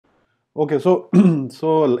Okay, so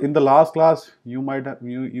so in the last class, you might have,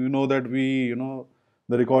 you know that we,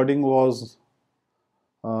 the recording was,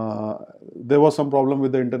 uh, there was some problem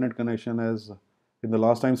with the internet connection as in the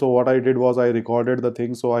last time. So what I did was I recorded the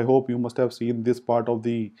thing. So I hope you must have seen uh, this part of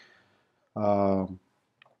the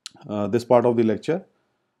lecture,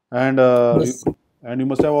 and Yes, and you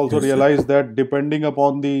must have also yes, realized that depending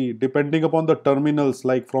upon the terminals,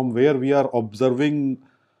 like from where we are observing,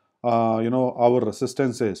 our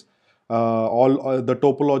resistances, all the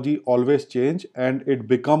topology always change and it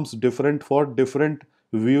becomes different for different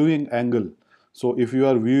viewing angle. So if you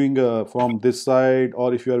are viewing from this side,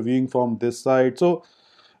 or if you are viewing from this side, so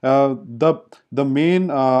the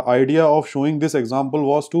main idea of showing this example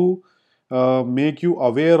was to make you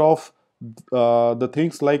aware of the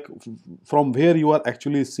things like from where you are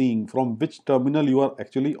actually seeing, from which terminal you are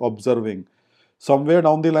actually observing. Somewhere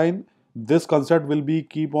down the line, this concept will be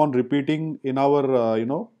keep on repeating in our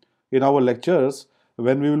in our lectures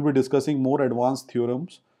when we will be discussing more advanced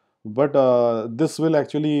theorems. But this will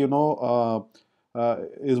actually is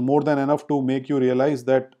more than enough to make you realize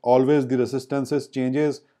that always the resistances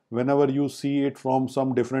changes whenever you see it from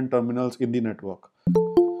some different terminals in the network.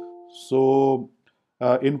 So,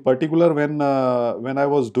 in particular, when I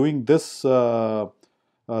was doing this part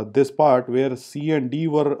where C and D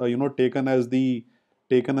were taken as the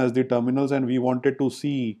terminals, and we wanted to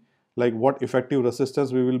see like what effective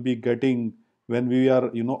resistance we will be getting when we are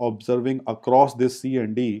observing across this C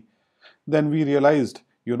and D. Then we realized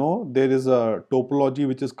there is a topology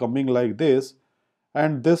which is coming like this,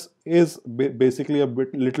 and this is basically a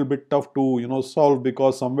little bit tough to solve,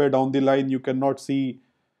 because somewhere down the line you cannot see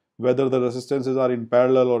whether the resistances are in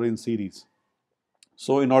parallel or in series.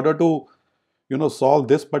 So in order to solve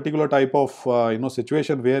this particular type of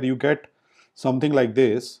situation where you get something like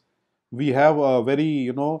this, we have a very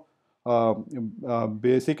uh,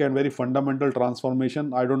 basic and very fundamental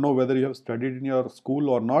transformation. I don't know whether you have studied in your school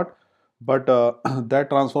or not, but that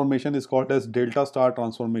transformation is called as delta star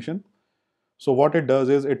transformation. So what it does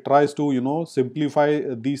is it tries to simplify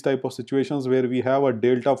these type of situations where we have a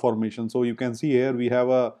delta formation. So you can see here we have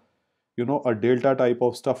a delta type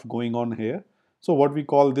of stuff going on here. So what we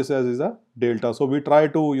call this as is a delta. So we try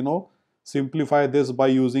to simplify this by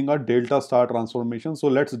using a delta star transformation. So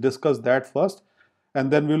let's discuss that first,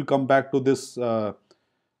 and then we'll come back to this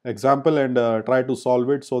example and try to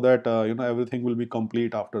solve it, so that everything will be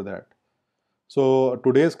complete after that. So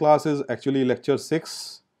today's class is actually lecture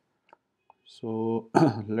 6. So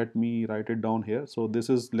let me write it down here. So this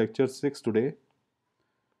is lecture 6 today,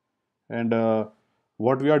 and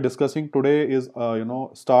what we are discussing today is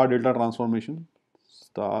star delta transformation.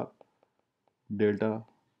 Star delta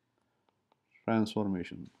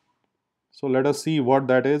transformation. So let us see what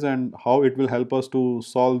that is and how it will help us to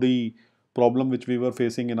solve the problem which we were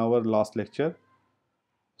facing in our last lecture.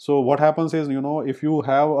 So what happens is, if you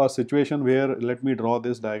have a situation where, let me draw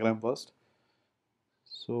this diagram first.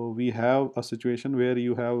 So we have a situation where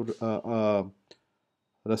you have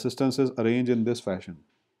resistances arranged in this fashion.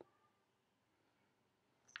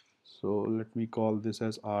 So let me call this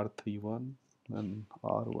as R31 and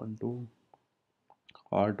R12,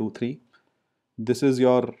 R23. This is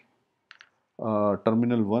your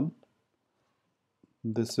terminal 1,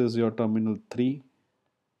 this is your terminal 3,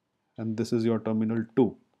 and this is your terminal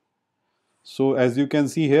 2. So as you can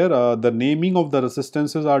see here, the naming of the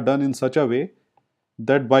resistances are done in such a way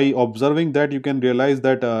that by observing that you can realize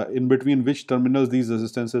that in between which terminals these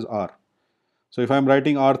resistances are. So if I'm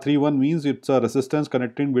writing R31 means it's a resistance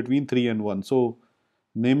connecting between 3 and 1. So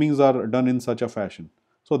namings are done in such a fashion.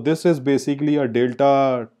 So this is basically a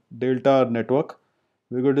delta network.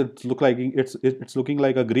 We're going to look like it's looking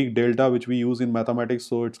like a Greek delta which we use in mathematics.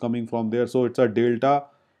 So it's coming from there. So it's a delta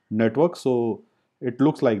network. So it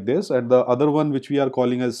looks like this, and the other one which we are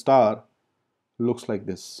calling as star looks like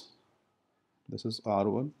this. This is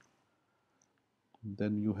R1.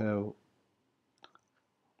 Then you have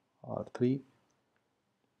R3.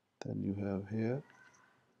 Then you have here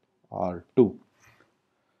R2.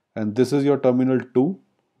 And this is your terminal 2,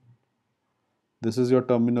 this is your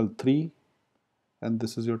terminal 3, and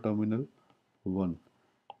this is your terminal 1.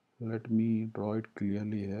 Let me draw it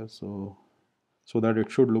clearly here, so that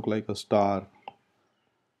it should look like a star.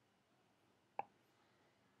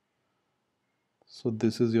 So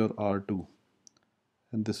this is your R2,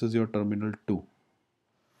 and this is your terminal 2.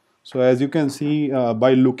 So as you can see,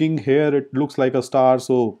 by looking here it looks like a star,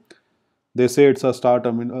 so they say it's a star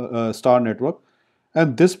network.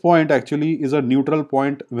 And this point actually is a neutral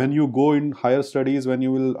point. When you go in higher studies, when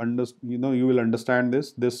you will you will understand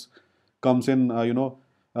this. This comes in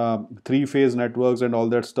three-phase networks and all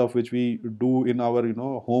that stuff which we do in our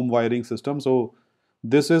home wiring system. So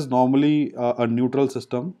this is normally a neutral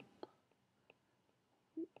system,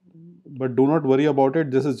 but do not worry about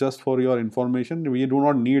it. This is just for your information. We do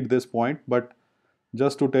not need this point, but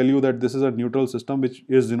just to tell you that this is a neutral system which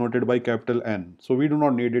is denoted by capital N. So we do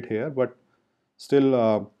not need it here, but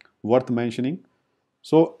still worth mentioning.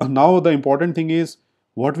 So now the important thing is,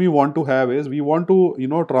 what we want to have is, we want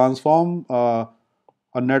to transform a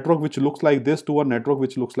network which looks like this to a network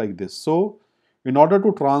which looks like this. So in order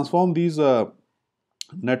to transform these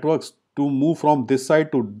networks to move from this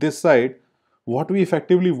side to this side, what we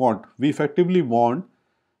effectively want? We effectively want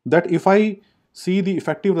that if I see the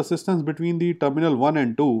effective resistance between the terminal 1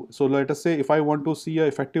 and 2, so let us say if I want to see a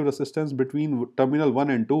effective resistance between terminal 1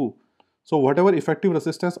 and 2, so whatever effective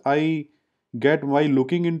resistance I get while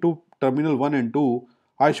looking into terminal 1 and 2,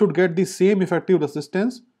 I should get the same effective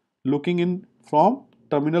resistance looking in from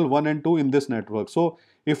terminal 1 and 2 in this network. So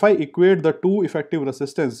if I equate the two effective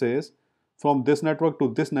resistances from this network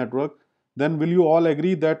to this network, then will you all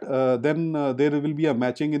agree that then there will be a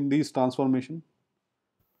matching in these transformation?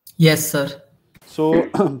 Yes, sir. So,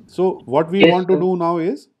 so what we Yes, want to sir. do now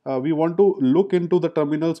is we want to look into the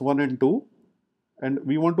terminals 1 and 2, and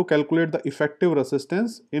we want to calculate the effective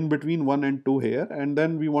resistance in between 1 and 2 here, and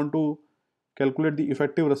then we want to calculate the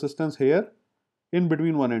effective resistance here in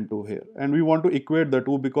between 1 and 2 here, and we want to equate the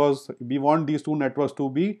two because we want these two networks to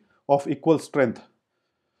be of equal strength.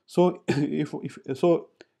 So if so,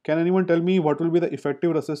 can anyone tell me what will be the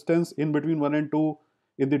effective resistance in between 1 and 2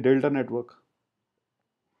 in the delta network?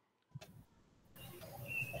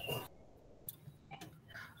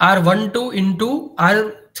 R12 into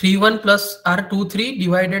R31 plus R23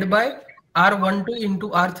 divided by R12 into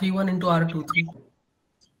R31 into R23.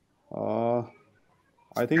 uh,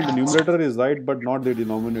 I think the numerator is right but not the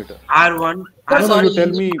denominator. R1, Sir, No, no, you sorry. tell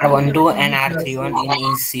me. R12 and R31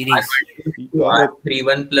 in series. R12 Okay.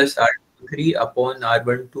 R31 plus R23 upon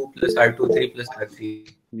R12 plus R23 plus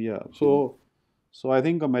R3. Yeah, so I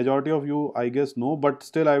think a majority of you, I guess, know, but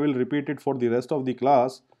still I will repeat it for the rest of the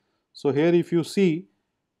class. So here if you see,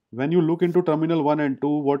 when you look into terminal 1 and 2,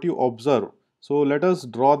 what you observe. So let us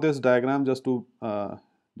draw this diagram just to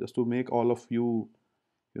make all of you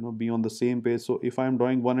be on the same page. So if I am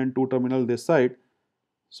drawing 1 and 2 terminal this side,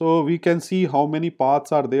 so we can see how many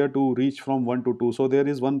paths are there to reach from 1 to 2. So there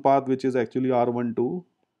is one path which is actually R12,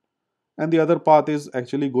 and the other path is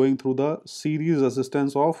actually going through the series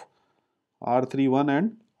resistance of R31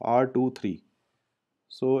 and R23.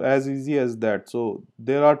 So as easy as that. So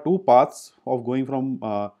there are two paths of going from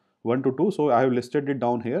 1 to 2. So I have listed it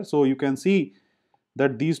down here. So you can see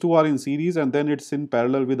that these two are in series and then it's in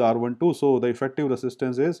parallel with R12. So the effective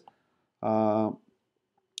resistance is that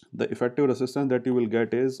you will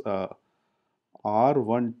get is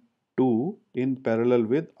R12 in parallel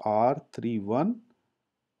with R31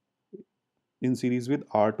 in series with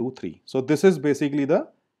R23. So this is basically the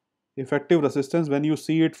effective resistance when you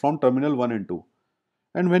see it from terminal 1 and 2.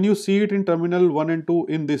 And when you see it in terminal 1 and 2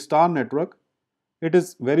 in the star network, it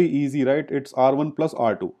is very easy, right? It's R1 plus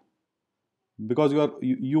R2. Because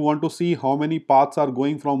you want to see how many paths are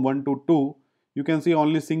going from 1 to 2, you can see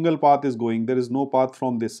only single path is going. There is no path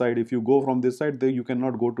from this side. If you go from this side, then you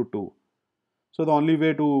cannot go to 2. So the only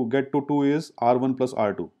way to get to 2 is R1 plus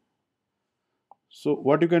R2. So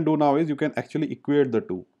what you can do now is you can actually equate the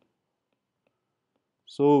two.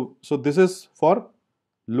 So this is for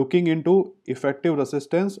looking into effective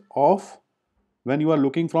resistance of when you are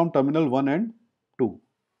looking from terminal 1 and 2.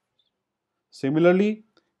 Similarly,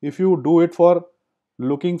 if you do it for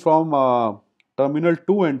looking from terminal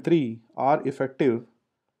 2 and 3 are effective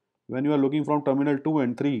when you are looking from terminal 2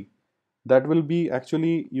 and 3, that will be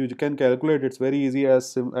actually, you can calculate, it's very easy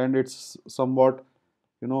and it's somewhat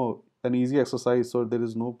an easy exercise, so there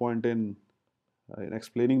is no point in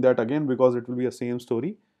explaining that again because it will be the same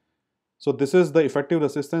story. So this is the effective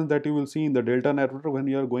resistance that you will see in the delta network when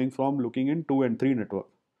you are going from looking in 2 and 3 network,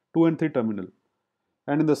 2 and 3 terminal.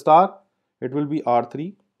 And in the star, it will be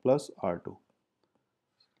R3 plus R2,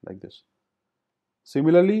 like this.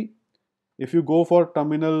 Similarly, if you go for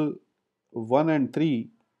terminal 1 and 3,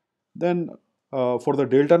 then for the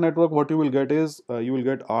delta network, what you will get is, you will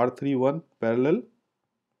get R31 parallel,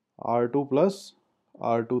 R2 plus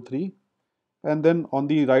R23, and then on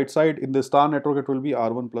the right side in the star network, it will be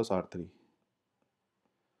R1 plus R3.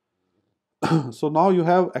 So now you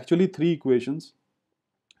have actually three equations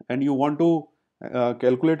and you want to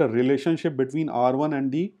calculate a relationship between R1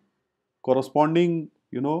 and the corresponding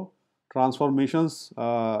transformations.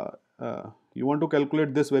 You want to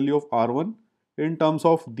calculate this value of R1 in terms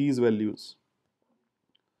of these values.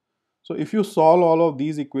 So if you solve all of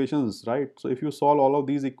these equations, right? So if you solve all of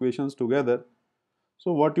these equations together,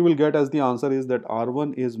 so what you will get as the answer is that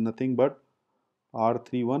R1 is nothing but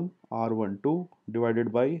R31 R12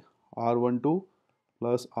 divided by R12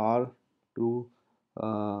 plus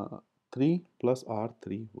R23 plus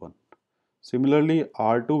R31. Similarly,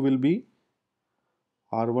 R2 will be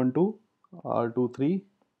R12 R23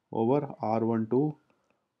 over R12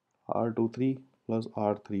 R23 plus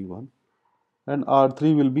R31, and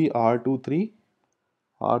R3 will be R23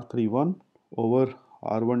 R31 over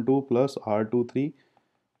R12 plus R23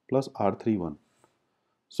 plus R31.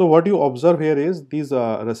 So what you observe here is these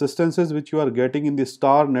resistances which you are getting in the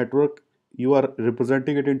star network, you are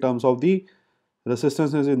representing it in terms of the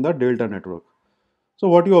resistances in the delta network. So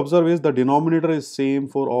what you observe is the denominator is same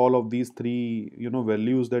for all of these three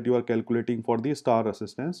values that you are calculating for the star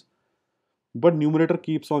resistance, but numerator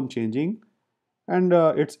keeps on changing, and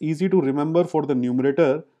it's easy to remember for the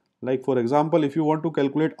numerator. Like for example, if you want to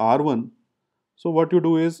calculate R1, so what you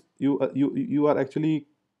do is you are actually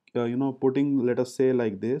putting, let us say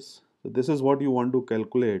like this. So this is what you want to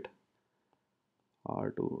calculate,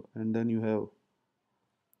 R2, and then you have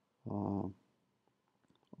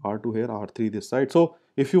R2 here, R3 this side. So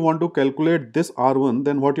if you want to calculate this R1,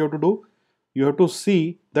 then what you have to do? You have to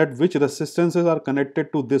see that which resistances are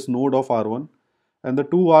connected to this node of R1, and the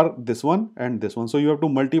two are this one and this one. So you have to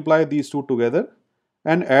multiply these two together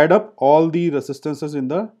and add up all the resistances in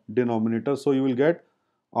the denominator. So you will get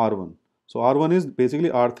R1. So R1 is basically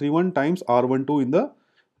R31 times R12 in the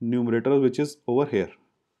numerator, which is over here.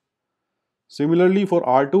 Similarly for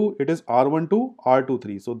R2, it is R12,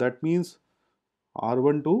 R23. So that means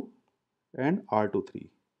R12 and R23.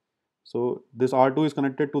 So this R2 is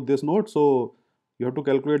connected to this node. So you have to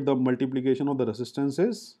calculate the multiplication of the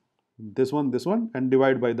resistances, this one, and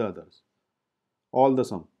divide by the others, all the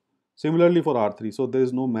sum. Similarly for R3. So there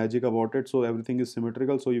is no magic about it. So everything is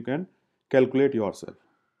symmetrical. So you can calculate yourself.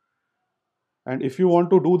 And if you want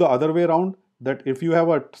to do the other way around, that if you have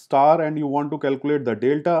a star and you want to calculate the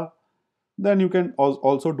delta, then you can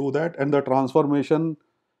also do that. And the transformation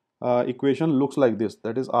equation looks like this.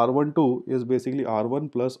 That is R12 is basically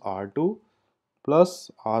R1 plus R2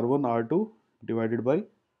 plus R1 R2 divided by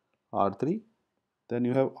R3. Then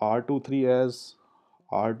you have R23 as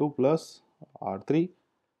R2 plus R3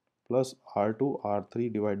 plus R2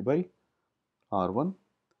 R3 divided by R1.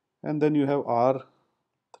 And then you have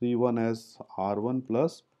R31 as R1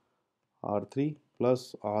 plus R3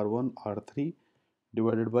 plus R1 R3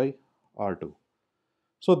 divided by R2.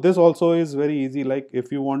 So this also is very easy. Like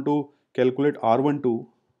if you want to calculate R12,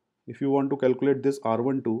 if you want to calculate this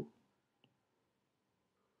R12,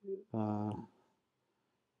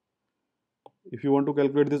 if you want to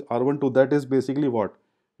calculate this R12, that is basically what?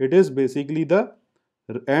 It is basically the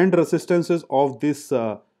end resistances of this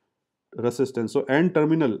resistance. So end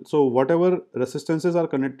terminal. So whatever resistances are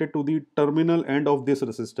connected to the terminal end of this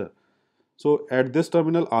resistor. So at this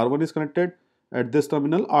terminal R1 is connected, at this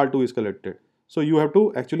terminal R2 is connected. So you have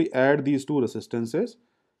to actually add these two resistances.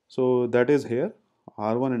 So that is here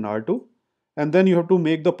R1 and R2, and then you have to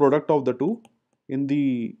make the product of the two in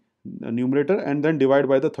the numerator and then divide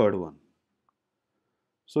by the third one.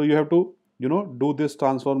 So you have to do this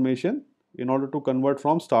transformation in order to convert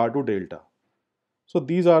from star to delta. So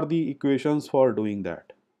these are the equations for doing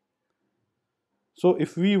that. So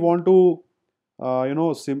if we want to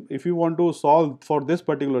if you want to solve for this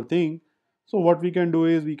particular thing, so what we can do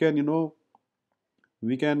is we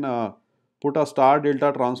can put a star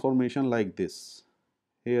delta transformation like this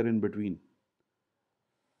here in between.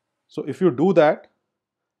 So if you do that,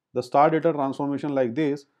 the star delta transformation like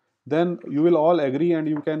this, then you will all agree and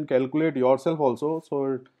you can calculate yourself also.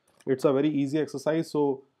 So it's a very easy exercise.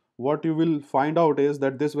 So what you will find out is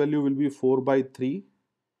that this value will be 4 by 3,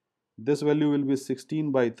 this value will be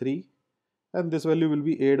 16 by 3, and this value will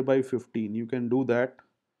be 8 by 15. You can do that.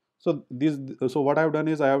 So what I have done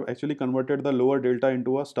is I have actually converted the lower delta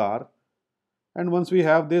into a star, and once we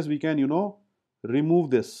have this, we can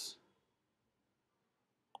remove this.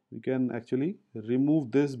 We can actually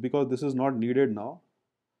remove this because this is not needed now.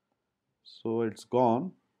 So it's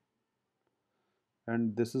gone,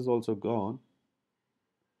 and this is also gone.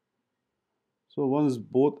 So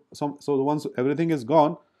once everything is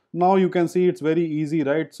gone, now you can see it's very easy,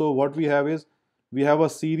 right? So what we have is we have a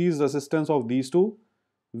series resistance of these two,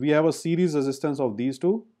 we have a series resistance of these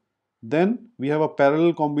two, then we have a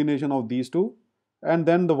parallel combination of these two, and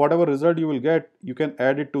then whatever result you will get, you can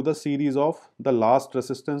add it to the series of the last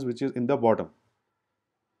resistance which is in the bottom.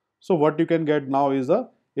 So what you can get now is the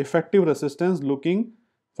effective resistance looking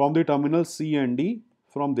from the terminal C and D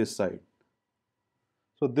from this side.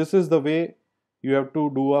 So this is the way you have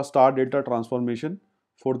to do a star delta transformation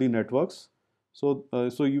for the networks. So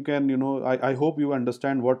you can, I hope you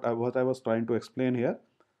understand what I was trying to explain here.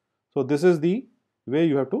 So this is the way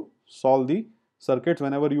you have to solve the circuits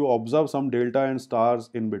whenever you observe some delta and stars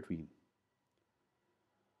in between.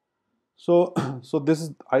 So, so this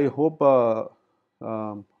is, I hope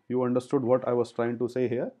you understood what I was trying to say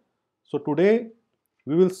here. So today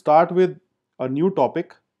we will start with a new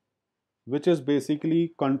topic, which is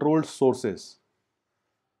basically controlled sources.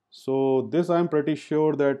 So this I'm pretty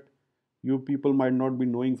sure that you people might not be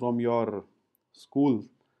knowing from your school,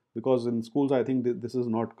 because in schools I think this is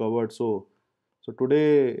not covered. So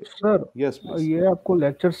today, sir yes, please. ये आपको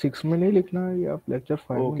lecture 6 में नहीं लिखना है, ये आप lecture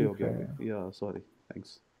 5 में Okay, लिख okay, रहे okay. हैं. Yeah, sorry.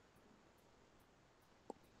 Thanks.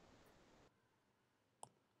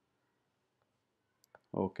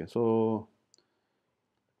 Okay, so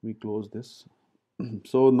we close this.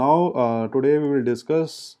 So now today we will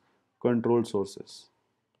discuss control sources.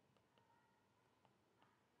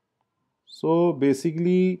 So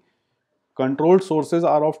basically controlled sources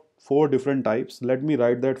are of 4 different types. Let me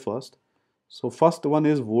write that first. So first one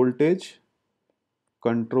is voltage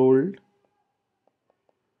controlled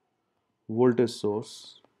voltage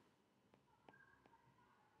source.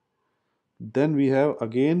 Then we have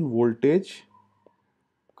again voltage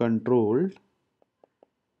controlled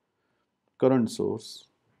current source.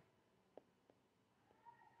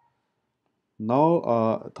 Now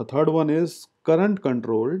the third one is current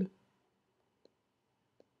controlled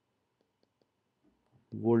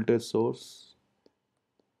voltage source,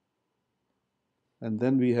 and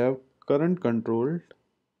then we have current controlled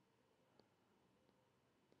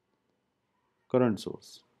current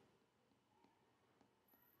source.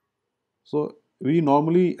 So we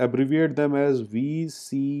normally abbreviate them as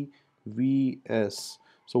VCVS.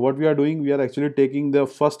 So what we are doing, we are actually taking the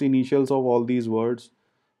first initials of all these words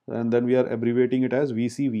and then we are abbreviating it as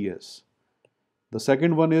VCVS. The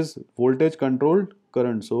second one is voltage controlled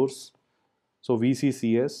current source, so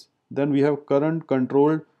VCCS. Then we have current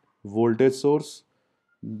controlled voltage source,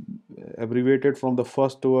 abbreviated from the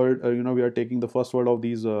first word. We are taking the first word of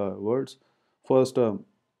these words, first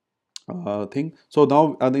thing. So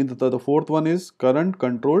now the fourth one is current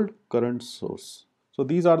controlled current source. So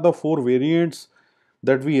these are the 4 variants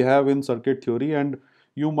that we have in circuit theory, and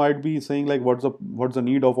you might be saying like, what's the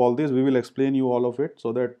need of all this? We will explain you all of it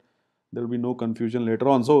so that there will be no confusion later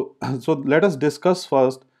on. So so let us discuss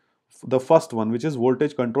first the first one, which is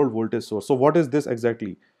voltage controlled voltage source. So what is this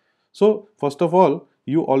exactly? So first of all,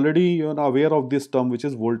 you already are aware of this term, which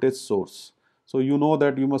is voltage source. So you know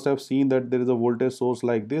that you must have seen that there is a voltage source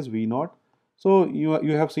like this V naught. So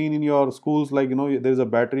you have seen in your schools, like there is a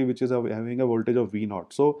battery which is having a voltage of V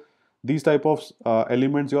naught. So these type of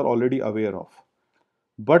elements you are already aware of.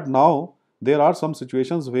 But now there are some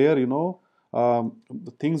situations where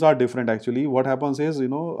things are different. Actually, what happens is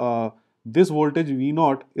this voltage V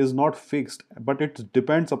naught is not fixed, but it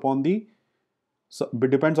depends upon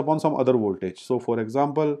some other voltage. So for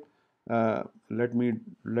example, let me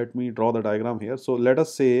draw the diagram here. So let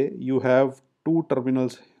us say you have 2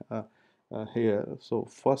 terminals here. So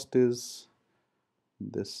first is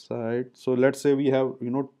this side. So let's say we have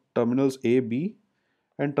terminals A, B,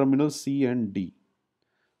 and terminals C and D.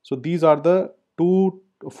 So these are the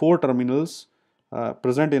 4 terminals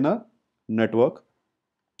present in a network,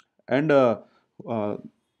 and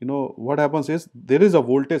what happens is there is a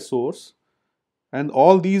voltage source, and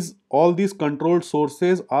all these controlled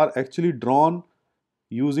sources are actually drawn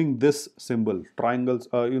using this symbol, triangles,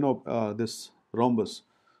 this rhombus.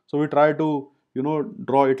 So we try to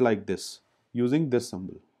draw it like this using this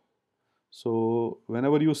symbol. So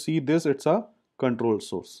whenever you see this, it's a control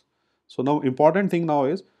source. So now important thing now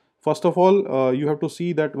is, first of all, you have to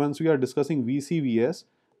see that once we are discussing VCVS,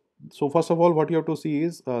 so first of all what you have to see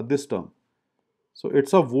is this term. So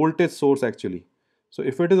it's a voltage source actually. So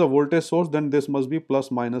if it is a voltage source, then this must be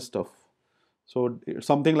plus minus stuff. So it's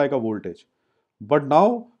something like a voltage. But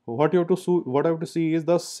now what I have to see is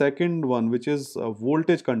the second one, which is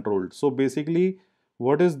voltage controlled. So basically,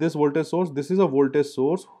 what is this voltage source? This is a voltage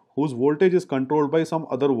source whose voltage is controlled by some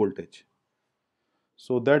other voltage.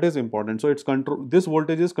 So that is important. So this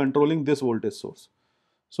voltage is controlling this voltage source.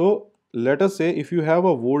 So let us say if you have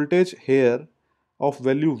a voltage here of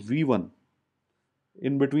value V1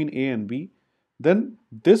 in between A and B, then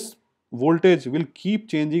this voltage will keep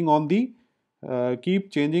changing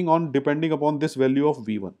depending upon this value of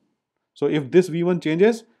V1. So if this V1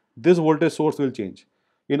 changes, this voltage source will change.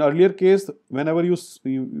 In earlier case, whenever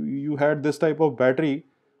you had this type of battery,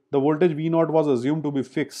 the voltage V0 was assumed to be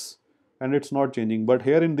fixed and it's not changing. But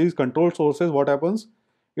here in these control sources, what happens?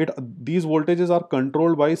 these voltages are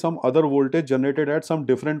controlled by some other voltage generated at some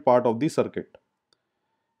different part of the circuit.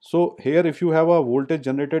 So here if you have a voltage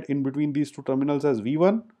generated in between these two terminals as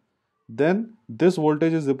V1, then this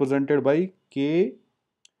voltage is represented by KV1.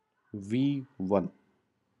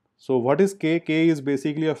 So what is K? K is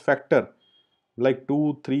basically a factor like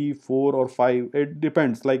 2, 3, 4 or 5. It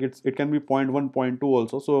depends, like it can be 0.1, 0.2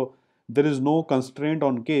 also. So there is no constraint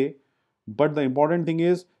on K, but the important thing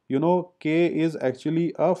is, K is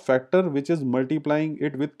actually a factor which is multiplying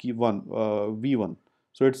it with V1.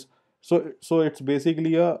 So it's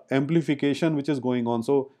basically a amplification which is going on.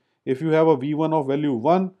 So if you have a V1 of value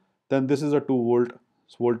 1, then this is a 2 volt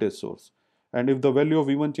voltage source. And if the value of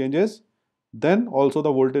V1 changes, then also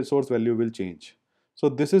the voltage source value will change. So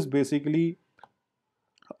this is basically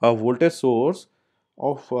a voltage source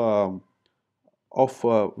of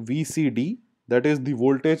VCD, that is the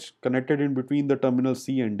voltage connected in between the terminal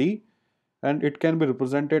C and D, and it can be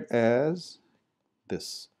represented as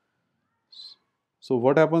this. So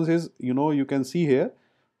what happens is, you can see here,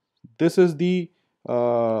 this is the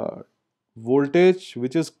voltage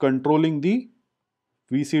which is controlling the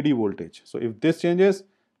VCD voltage. So if this changes,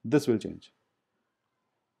 this will change.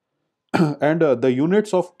 And the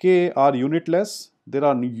units of K are unitless.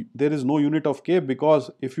 There is no unit of K,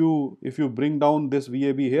 because if you bring down this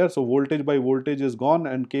VAB here, so voltage by voltage is gone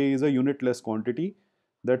and K is a unitless quantity.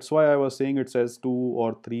 That's why I was saying it says 2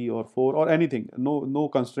 or 3 or 4 or anything. No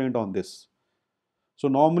constraint on this. So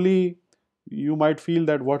normally you might feel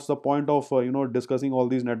that what's the point of discussing all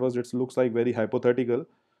these networks? It looks like very hypothetical.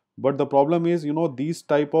 But the problem is, these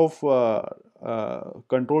type of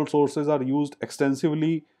control sources are used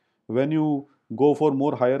extensively when you go for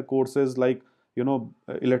more higher courses like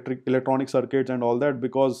electronic circuits and all that,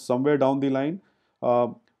 because somewhere down the line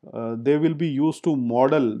they will be used to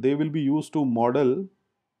model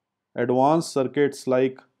advanced circuits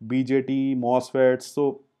like BJT, MOSFETs.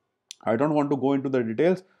 So I don't want to go into the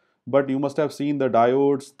details, but you must have seen the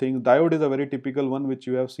diodes thing. Diode is a very typical one which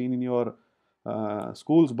you have seen in your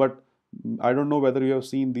schools, but I don't know whether you have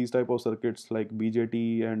seen these type of circuits like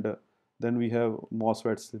BJT, and then we have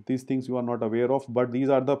MOSFETs. These things you are not aware of, but these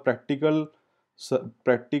are the practical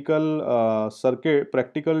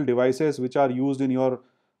devices which are used in your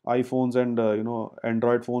iPhones and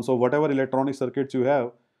Android phones. So whatever electronic circuits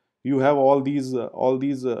you have all these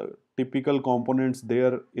typical components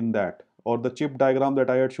there in that, or the chip diagram that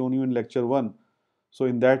I had shown you in lecture 1. So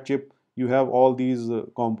in that chip you have all these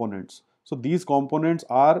components. So these components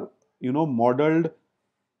are modeled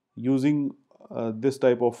using this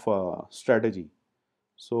type of strategy.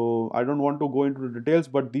 So I don't want to go into the details,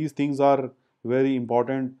 but these things are very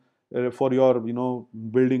important for your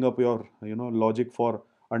building up your logic for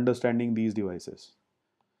understanding these devices.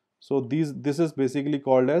 So this is basically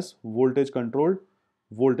called as voltage controlled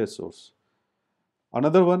voltage source.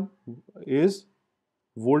 Another one is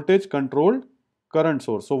voltage controlled current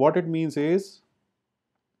source. So what it means is,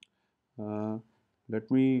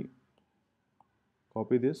 let me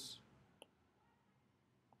copy this.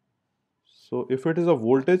 So if it is a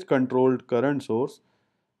voltage controlled current source,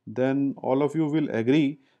 then all of you will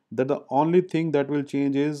agree that the only thing that will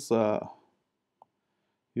change is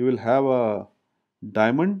you will have a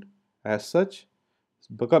diamond as such,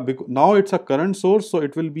 because now it's a current source, so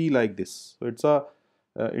it will be like this. So it's a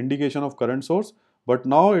indication of current source, but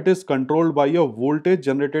now it is controlled by a voltage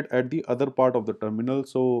generated at the other part of the terminal.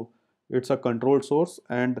 So it's a controlled source,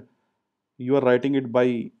 and you are writing it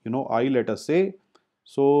by I, let us say.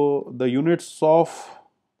 So the units of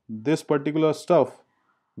this particular stuff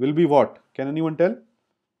will be what? Can anyone tell?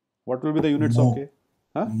 What will be the units of K?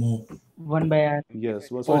 Huh? Mo. 1 by R. Yes,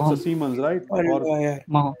 so it's a Siemens, right? Or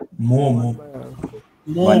Mo.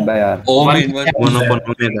 1 by R. Ohm inverse. 1 upon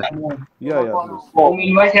omega.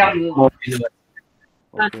 yeah, please.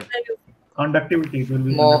 Okay. Conductivity, it will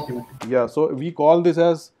be Mo. conductivity. Yeah, so we call this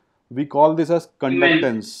as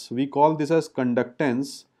conductance. We call this as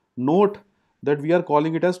conductance. Note that we are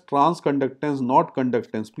calling it as transconductance, not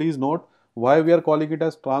conductance. Please note why we are calling it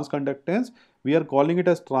as transconductance. We are calling it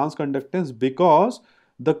as transconductance because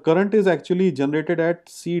the current is actually generated at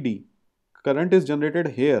CD. Current is generated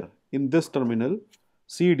here in this terminal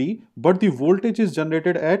CD, but the voltage is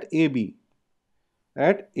generated at AB.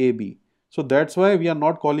 So that's why we are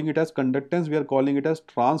not calling it as conductance, we are calling it as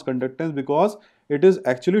transconductance, because it is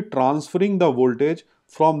actually transferring the voltage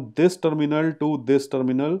from this terminal to this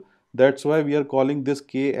terminal. That's why we are calling this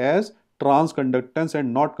K as transconductance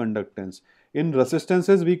and not conductance. In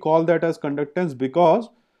resistances, we call that as conductance because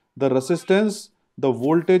the resistance, the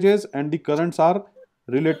voltages and the currents are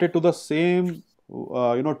related to the same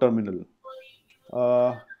terminal.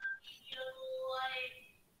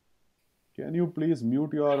 Can you please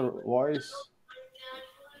mute your voice?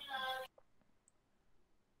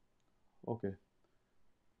 Okay.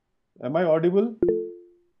 Am I audible?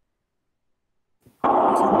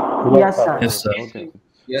 Yes, sir. Yes, sir. Okay.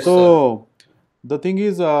 Yes, So sir. the thing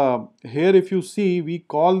is, here if you see, we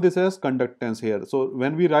call this as conductance here. So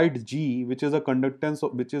when we write G, which is a conductance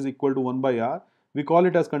which is equal to 1 by R, we call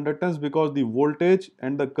it as conductance because the voltage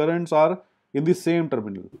and the currents are in the same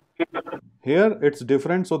terminal. Here it's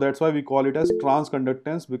different, so that's why we call it as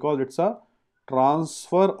transconductance, because it's a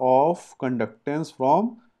transfer of conductance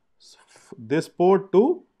from this port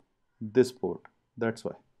to this port. That's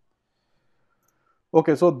why.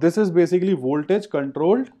 Okay, so this is basically voltage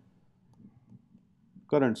controlled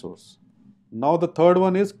current source. Now the third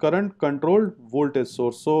one is current controlled voltage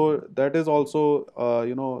source. So that is also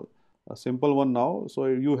a simple one now. So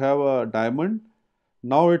you have a diamond.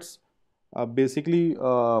 Now it's basically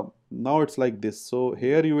now it's like this. So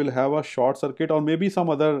here you will have a short circuit or maybe some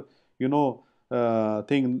other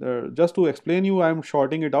thing. Just to explain you, I am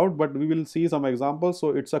shorting it out, but we will see some examples.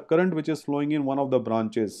 So it's a current which is flowing in one of the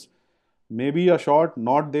branches. Maybe a short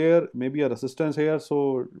not there, maybe a resistance here.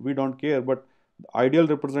 So we don't care, but ideal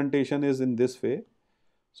representation is in this way.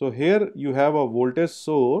 So here you have a voltage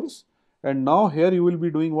source, and now here you will be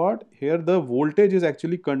doing what? Here the voltage is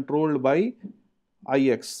actually controlled by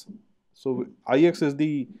Ix. So Ix is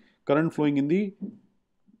the current flowing in the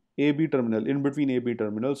AB terminal, in between AB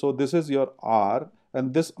terminal. So this is your R,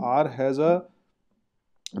 and this R has a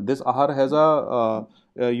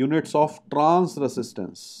units of trans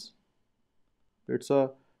resistance. It's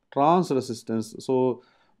a trans resistance. So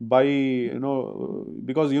by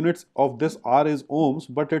because units of this R is ohms,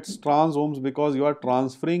 but it's trans ohms because you are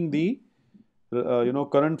transferring the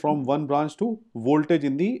current from one branch to voltage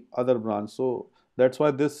in the other branch. So that's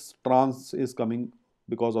why this trans is coming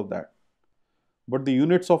because of that. But the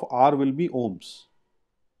units of R will be ohms.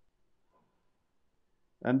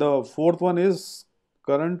 And the fourth one is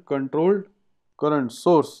current controlled current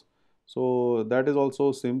source. So that is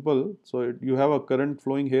also simple. So you have a current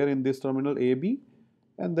flowing here in this terminal AB,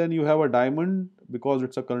 and then you have a diamond because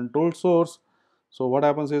it's a controlled source. So what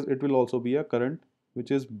happens is it will also be a current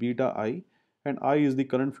which is beta I, and I is the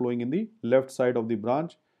current flowing in the left side of the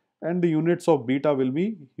branch, and the units of beta will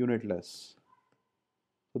be unitless.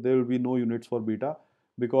 So there will be no units for beta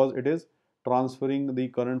because it is transferring the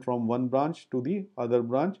current from one branch to the other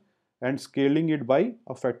branch and scaling it by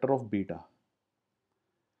a factor of beta.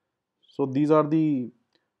 So these are the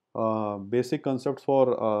basic concepts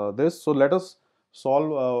for this. So let us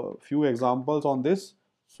solve a few examples on this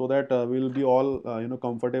so that we will be all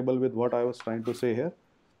comfortable with what I was trying to say here.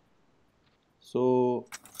 So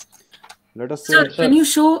let us say, Sir, can you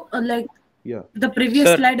show yeah, the previous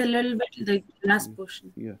Sir. slide a little bit, the last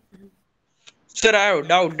portion? yeah. Sir, I have a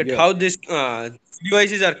doubt that Yeah. how these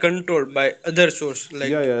devices are controlled by other source. Like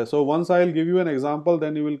Yeah. So once I'll give you an example,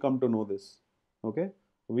 then you will come to know this. Okay.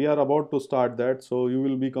 We are about to start that, so you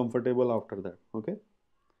will be comfortable after that. Okay.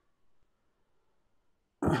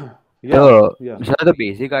 Yeah. So the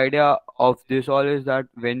basic idea of this all is that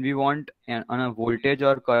when we want on a voltage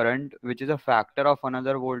or current, which is a factor of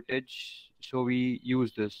another voltage, so we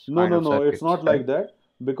use this No, kind no, of no. It's circuits, not right? like that,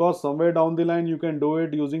 because somewhere down the line you can do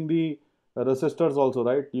it using the resistors also,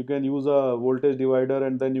 right? You can use a voltage divider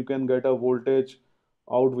and then you can get a voltage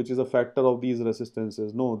out which is a factor of these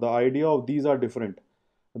resistances. No, the idea of these are different.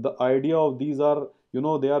 The idea of these are,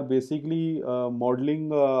 they are basically modeling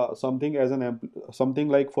something as something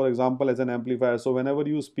like, for example, as an amplifier. So whenever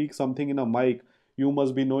you speak something in a mic, you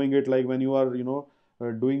must be knowing it, like when you are,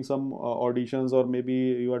 doing some auditions, or maybe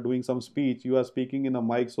you are doing some speech, you are speaking in a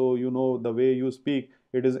mic, so the way you speak,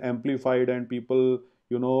 it is amplified and people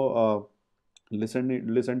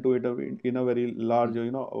listen to it in a very large,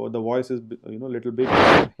 the voice is little big,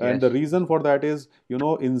 and the reason for that is,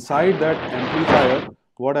 inside that amplifier,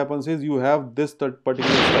 what happens is you have this particular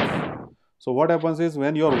stuff. So what happens is,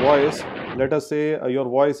 when your voice, let us say your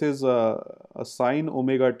voice is a sine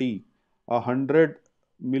omega t, 100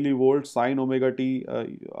 millivolt sine omega t,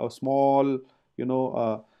 a small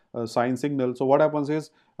sine signal. So what happens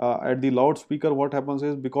is, at the loudspeaker, what happens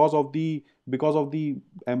is, because of the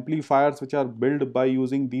amplifiers which are built by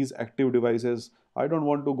using these active devices, I don't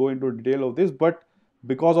want to go into detail of this, but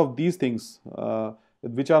because of these things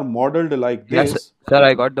which are modeled like Yes, this. sir,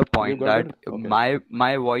 I got the You point got that it? Okay.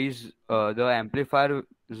 my voice, the amplifier,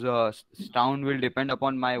 the sound will depend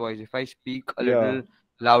upon my voice. If I speak a Yeah. little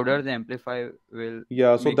louder, the amplifier will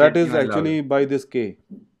Yeah, so make that it is even louder. actually by this K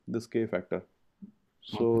factor.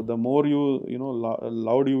 So the more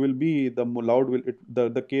loud you will be, the more loud will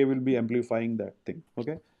the K will be amplifying that thing.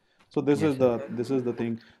 Okay. So this Yes, is the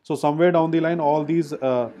thing. So somewhere down the line, all these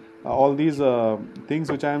things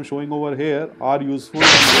which I am showing over here are useful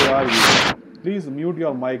and they are useful. Please mute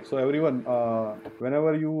your mic. So everyone,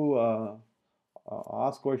 whenever you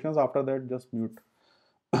ask questions after that, just mute.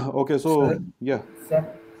 Okay, so Sir? yeah. Sir,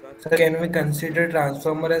 can we consider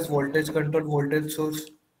transformer as voltage controlled voltage source?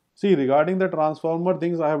 See, regarding the transformer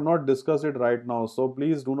things, I have not discussed it right now. So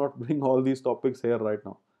please do not bring all these topics here right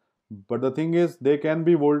now. But the thing is, they can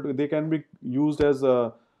be used as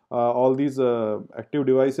all these active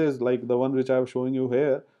devices like the one which I am showing you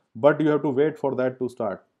here. But you have to wait for that to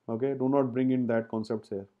start. Okay, do not bring in that concepts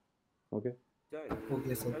here. Okay. Sir,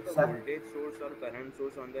 Okay, sir. the voltage source or current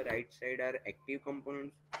source on the right side are active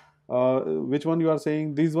components? Which one you are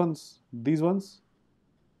saying? These ones? These ones?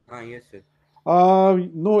 Yes, sir.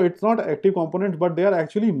 No, it's not active components, but they are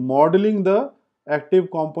actually modeling the active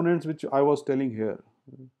components which I was telling here.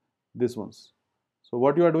 These ones. So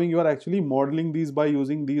what you are doing, you are actually modeling these by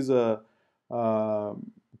using these uh,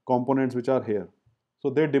 components which are here. So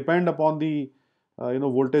they depend upon the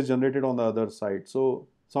voltage generated on the other side. So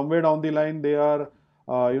somewhere down the line they are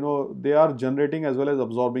they are generating as well as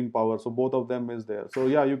absorbing power. So both of them is there. So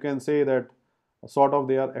yeah, you can say that sort of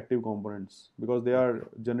they are active components because they are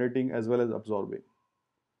generating as well as absorbing.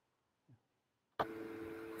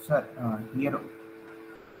 Sir, here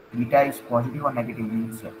beta is positive or negative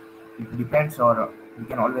means it depends, or we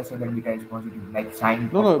can always say that beta is positive, like sign.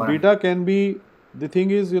 No, beta can be. The thing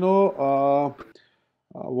is, what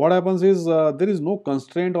happens is there is no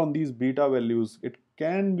constraint on these beta values. It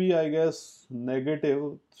can be, I guess,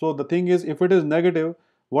 negative. So the thing is, if it is negative,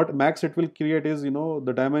 what max it will create is,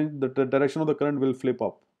 the direction of the current will flip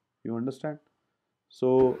up. You understand?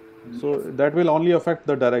 So that will only affect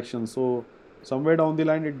the direction. So somewhere down the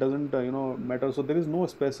line, it doesn't, matter. So there is no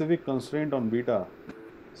specific constraint on beta.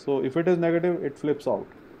 So if it is negative, it flips out.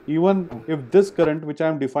 Even if this current, which I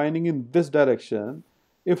am defining in this direction,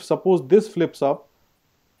 if suppose this flips up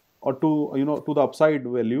or to the upside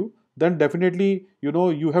value, then definitely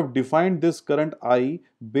you have defined this current I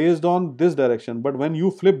based on this direction. But when you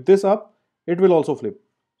flip this up, it will also flip.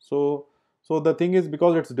 So the thing is,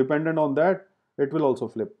 because it's dependent on that, it will also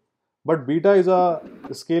flip. But beta is a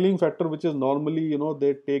scaling factor which is normally,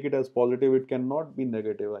 they take it as positive. It cannot be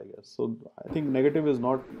negative, I guess. So I think negative is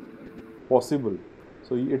not possible.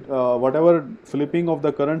 So whatever flipping of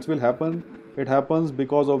the currents will happen, it happens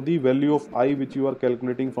because of the value of I which you are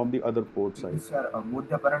calculating from the other port side. Sir, both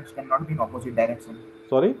the currents cannot be in opposite direction.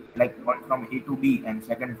 Sorry? Like one from A to B and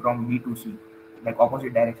second from B to C. Like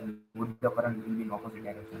opposite direction. Both the current will be in opposite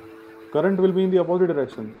direction. Current will be in the opposite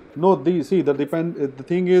direction. No, the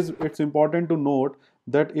thing is, it's important to note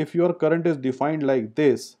that if your current is defined like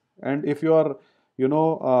this, and if your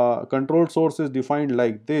control source is defined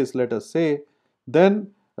like this, let us say,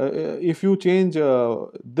 then if you change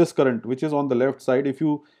this current which is on the left side,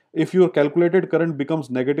 if your calculated current becomes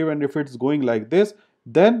negative and if it's going like this,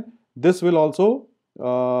 then this will also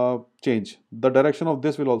change. The direction of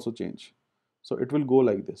this will also change. So it will go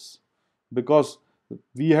like this because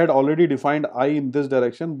we had already defined I in this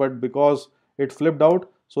direction, but because it flipped out,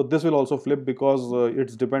 so this will also flip because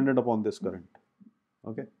it's dependent upon this current.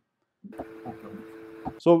 Okay.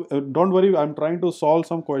 So don't worry, I'm trying to solve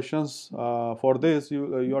some questions for this.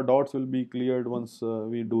 Your doubts will be cleared once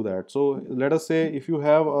we do that. So let us say if you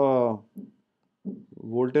have a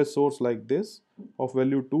voltage source like this of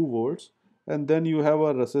value 2 volts, and then you have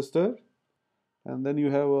a resistor, and then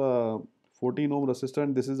you have a 14 ohm resistor,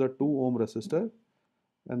 and this is a 2 ohm resistor,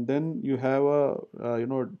 and then you have a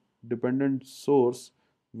dependent source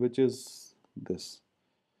which is this.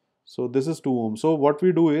 So this is 2 ohms. So what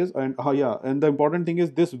we do is, and the important thing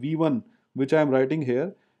is this V1 which I am writing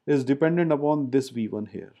here is dependent upon this V1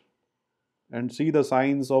 here. And see the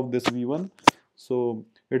signs of this V1. So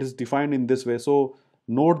it is defined in this way. So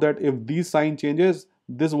note that if these sign changes,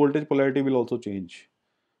 this voltage polarity will also change.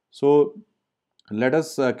 So let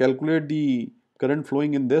us calculate the current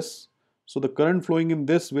flowing in this. So the current flowing in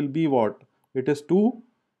this will be what? It is 2.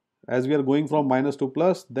 As we are going from minus to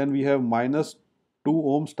plus, then we have minus 2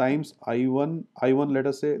 ohms times I1, let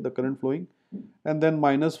us say the current flowing, and then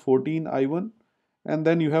minus 14 I1, and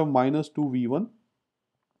then you have minus 2 V1,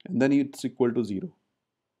 and then it's equal to 0.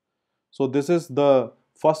 So this is the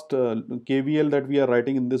first KVL that we are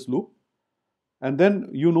writing in this loop. And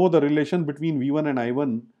then the relation between V1 and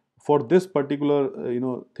I1 for this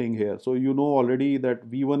particular thing here. So already that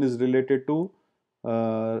V1 is related to 2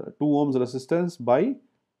 ohms resistance by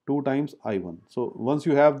 2 times I1. So once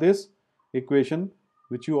you have this equation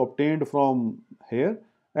which you obtained from here,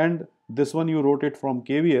 and this one you wrote it from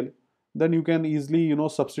KVL, then you can easily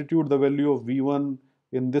substitute the value of V1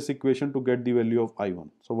 in this equation to get the value of I1.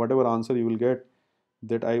 So whatever answer you will get,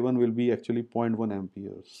 that I1 will be actually 0.1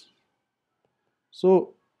 amperes.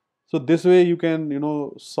 So this way you can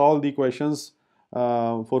solve the questions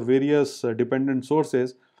for various dependent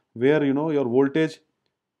sources where your voltage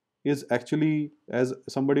is actually, as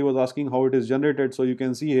somebody was asking how it is generated. So you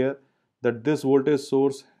can see here that this voltage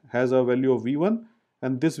source has a value of V1,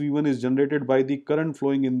 and this V1 is generated by the current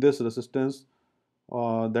flowing in this resistance,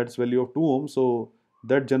 that's value of 2 ohms. So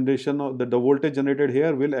that generation of the voltage generated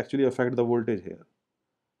here will actually affect the voltage here.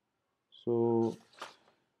 So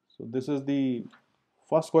this is the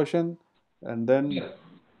first question, and then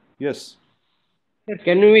yes.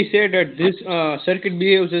 Can we say that this circuit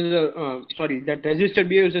behaves as a that resistor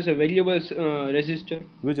behaves as a variable resistor?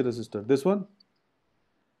 Which resistor? This one?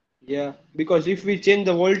 Yeah, because if we change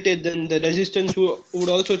the voltage, then the resistance would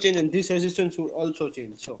also change, and this resistance would also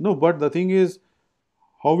change. So no, but the thing is,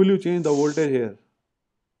 how will you change the voltage here?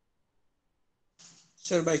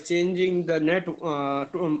 Sir, by changing the net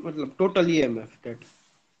total EMF. That.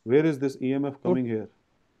 Where is this EMF coming here?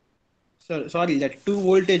 Sir, sorry, that 2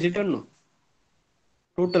 voltage return, no?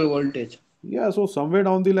 Total voltage. Yeah, so somewhere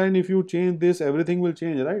down the line, if you change this, everything will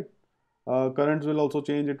change, right? Currents will also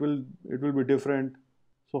change. It will be different.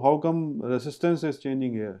 So how come resistance is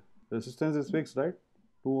changing here? Resistance is fixed, right?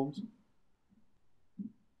 2 ohms.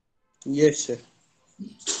 Yes, sir.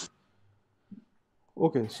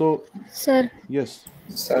 Okay, so Sir. Yes.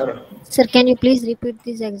 Sir, can you please repeat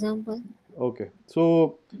this example? Okay,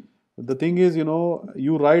 so the thing is,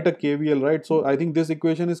 you write a KVL, right? So I think this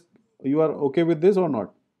equation is, you are okay with this or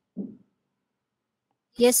not?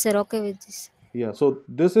 Yes, sir. Okay with this. Yeah. So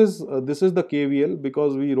this is the KVL,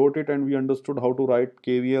 because we wrote it and we understood how to write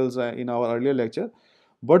KVLs in our earlier lecture.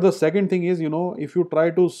 But the second thing is, if you try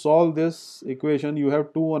to solve this equation, you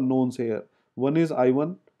have two unknowns here. One is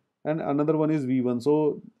I1 and another one is V1.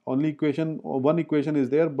 So one equation is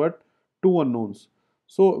there, but two unknowns.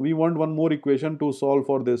 So we want one more equation to solve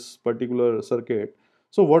for this particular circuit.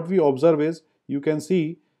 So what we observe is, you can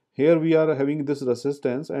see here we are having this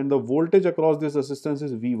resistance, and the voltage across this resistance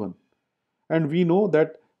is V1. And we know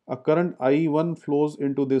that a current I1 flows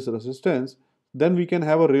into this resistance. Then we can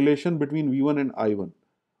have a relation between V1 and I1,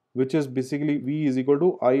 which is basically V is equal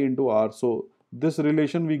to I into R. So this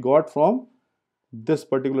relation we got from this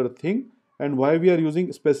particular thing. And why we are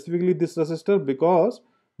using specifically this resistor? Because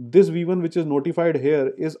this V1 which is notified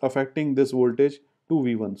here is affecting this voltage to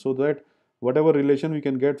V1, so that whatever relation we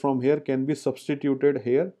can get from here can be substituted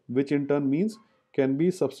here, which in turn means can be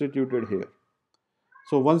substituted here.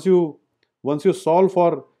 So once you solve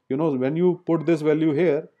for, when you put this value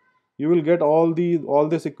here, you will get all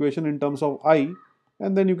this equation in terms of I,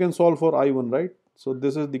 and then you can solve for I1, right? So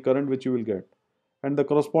this is the current which you will get, and the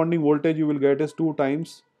corresponding voltage you will get is 2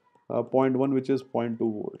 times 0.1, which is 0.2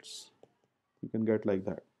 volts. You can get like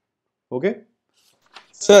that. Okay?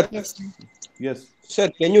 Sir. Yes. Sir,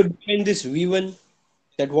 can you define this V1?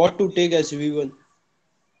 That what to take as V1?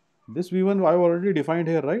 This V1 I have already defined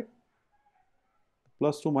here, right?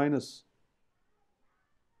 Plus to minus.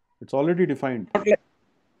 It's already defined. Not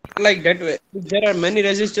like that way. There are many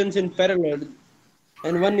resistance in parallel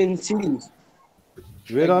and one in series.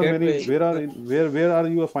 Where are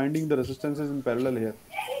you finding the resistances in parallel here?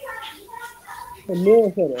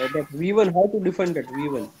 No, sir. That V1, how to define that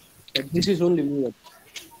V1? That this is only V1.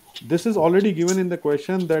 This is already given in the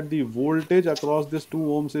question, that the voltage across this 2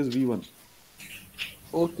 ohms is V1.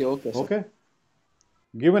 Okay, sir. Okay.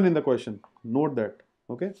 Given in the question. Note that.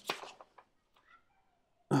 Okay.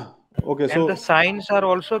 Okay. And the signs are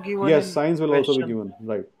also given. Yes, signs will also be given.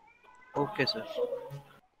 Right. Okay, sir.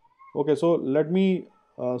 Okay. So let me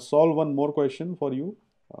solve one more question for you.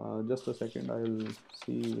 Just a second. I will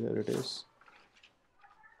see where it is.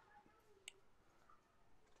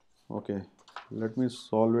 Okay. Let me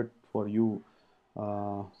solve it for you.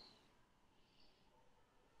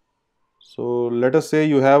 So let us say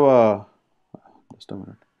you have just a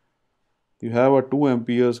minute. You have a 2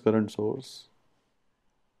 amperes current source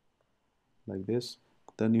like this.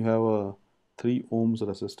 Then you have a 3 ohms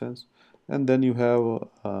resistance, and then you have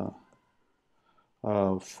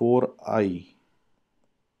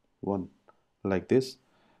 4I1 like this,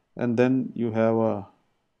 and then you have a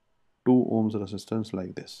 2 ohms resistance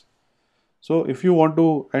like this. So if you want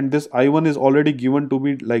to, and this I1 is already given to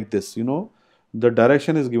be like this, the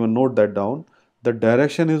direction is given, note that down. The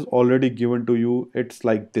direction is already given to you, it's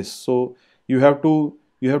like this. So you have to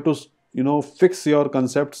fix your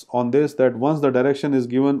concepts on this, that once the direction is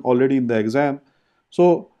given already in the exam,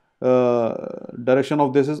 so direction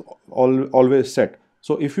of this is always set.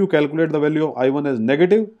 So if you calculate the value of I1 as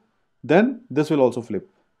negative, then this will also flip.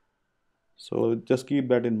 So just keep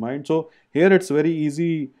that in mind. So here it's very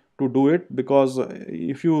easy to do it, because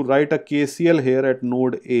if you write a KCL here at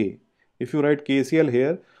node A, if you write KCL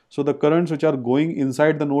here, so the currents which are going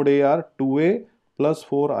inside the node A are 2A plus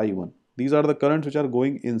 4I1. These are the currents which are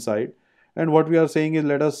going inside. And what we are saying is,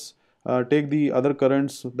 let us take the other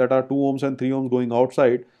currents that are 2 ohms and 3 ohms going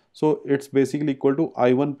outside. So it's basically equal to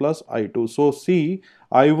I1 plus I2. So see,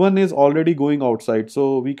 I1 is already going outside,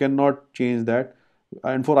 so we cannot change that.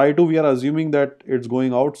 And for I2 we are assuming that it's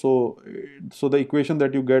going out, so the equation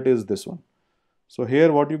that you get is this one. So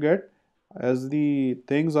here what you get, as the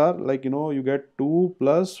things are like, you get 2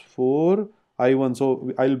 plus 4 I1.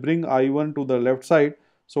 So I'll bring I1 to the left side.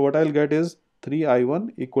 So what I'll get is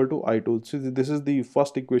 3I1 equal to I2. So this is the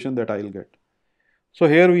first equation that I'll get. So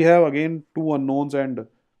here we have again two unknowns and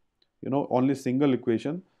only single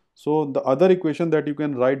equation. So the other equation that you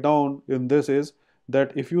can write down in this is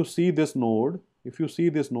that if you see this node,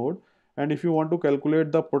 and if you want to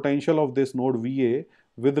calculate the potential of this node VA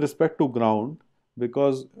with respect to ground,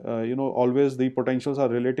 because always the potentials are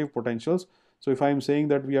relative potentials. So if I am saying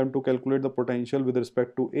that we have to calculate the potential with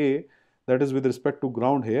respect to A, that is with respect to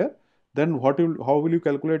ground here, then how will you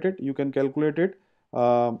calculate it? You can calculate it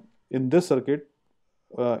in this circuit,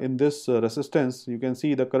 in this resistance. You can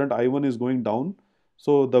see the current I1 is going down.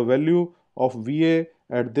 So the value of VA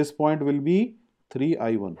at this point will be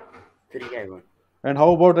 3I1. 3I1. And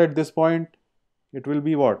how about at this point? It will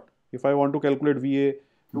be what? If I want to calculate VA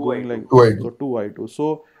going like 2I2. so 2I2.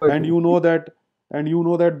 So and you know that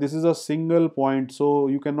this is a single point, so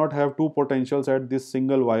you cannot have two potentials at this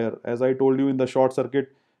single wire. As I told you in the short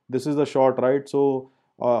circuit, this is the short, right? So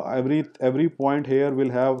every point here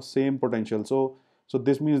will have same potential. So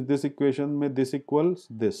this means this equation this equals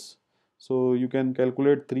this. So you can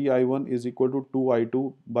calculate 3I1 is equal to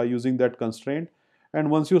 2I2 by using that constraint. And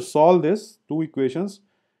once you solve this two equations,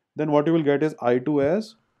 then what you will get is I2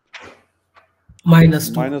 as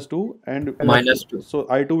 -2 and -2. So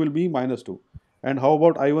I2 will be -2. And how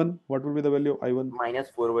about I1? What will be the value of I1?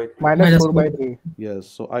 -4/3. -4/3. Yes,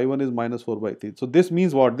 so I1 is -4/3. So this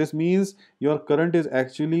means what? This means your current is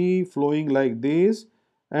actually flowing like this,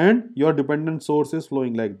 and your dependent source is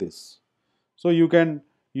flowing like this. So you can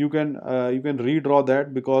redraw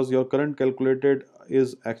that, because your current calculated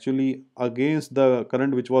is actually against the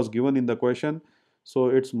current which was given in the question. So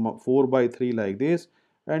it's 4/3 like this,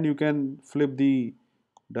 and you can flip the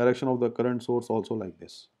direction of the current source also like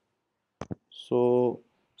this. So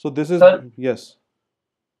this is Sir? yes.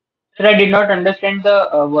 Sir, I did not understand the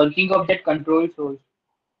working of that control source.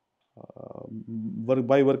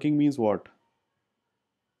 By working means what?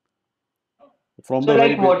 From So the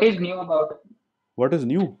very like what is new about it? What is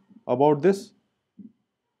new about this?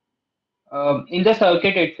 In the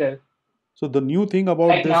circuit itself? So the new thing about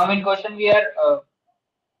Like this, now in question we are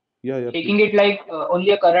yeah, taking it like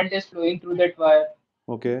only a current is flowing through that wire.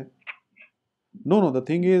 okay. No, the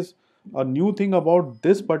thing is, a new thing about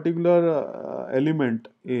this particular element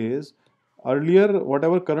is, earlier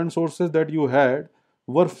whatever current sources that you had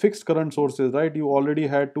were fixed current sources, right? You already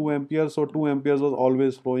had 2 amperes, so 2 amperes was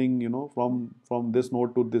always flowing, from this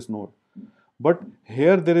node to this node. But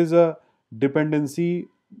here there is a dependency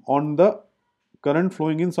on the current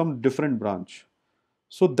flowing in some different branch.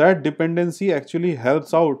 So that dependency actually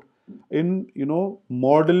helps out in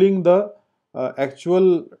modeling the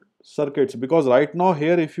actual circuits, because right now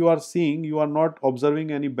here if you are seeing, you are not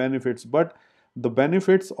observing any benefits, but the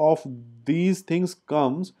benefits of these things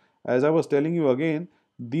comes, as I was telling you again,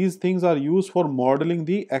 these things are used for modeling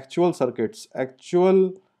the actual circuits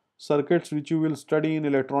which you will study in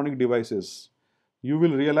electronic devices. You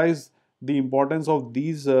will realize the importance of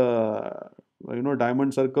these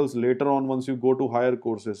diamond circles later on once you go to higher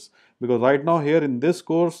courses, because right now here in this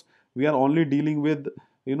course we are only dealing with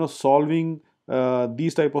solving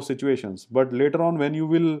these type of situations. But later on, when you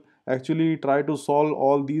will actually try to solve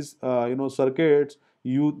all these circuits,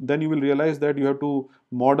 then you will realize that you have to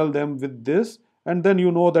model them with this, and then you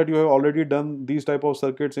know that you have already done these type of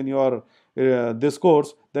circuits in your this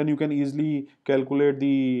course. Then you can easily calculate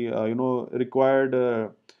the required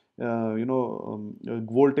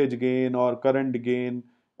voltage gain or current gain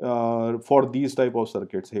for these type of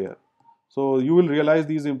circuits here. So you will realize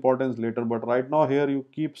these importance later, but right now here you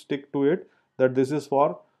stick to it, that this is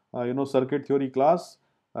for circuit theory class,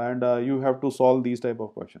 and you have to solve these type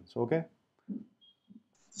of questions. Okay.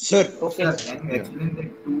 Sir, can you explain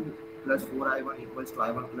that 2 plus 4I1 equals to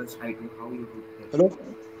I1 plus I2? How you do that? Hello.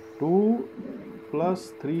 2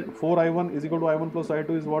 plus 4I1 is equal to I1 plus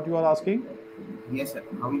I2 is what you are asking? Yes, sir.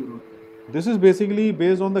 How you do that? This is basically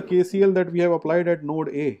based on the KCL that we have applied at node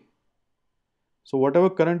A. So whatever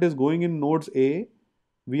current is going in nodes A,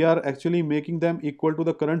 we are actually making them equal to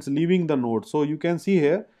the currents leaving the node. So you can see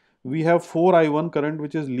here, we have 4I1 current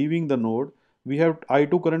which is leaving the node, we have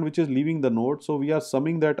I2 current which is leaving the node. So we are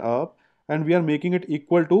summing that up and we are making it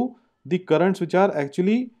equal to the currents which are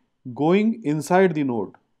actually going inside the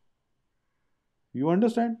node. You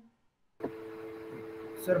understand?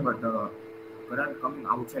 Sir, but current coming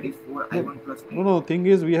outside is 4I1 plus 8. No, thing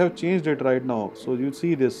is we have changed it right now. So you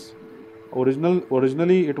see this.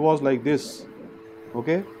 Originally it was like this.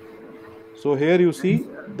 Okay. So here you see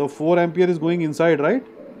the 4 ampere is going inside, right?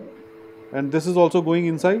 And this is also going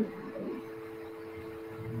inside.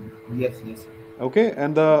 Yes, yes. Okay.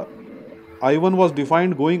 And the I1 was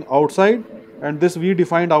defined going outside and this we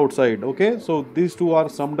defined outside. Okay. So these two are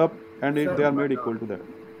summed up and Sir, they are made equal to that.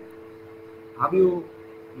 Have you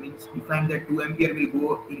defined that 2 ampere will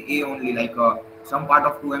go in A only, like some part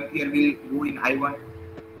of 2 ampere will go in I1,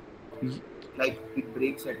 like it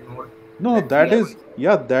breaks at node? No, that is,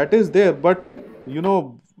 yeah, that is there. But, you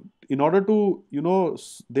know, in order to, you know,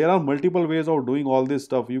 there are multiple ways of doing all this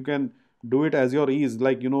stuff. You can do it as your ease.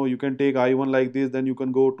 Like, you know, you can take I1 like this, then you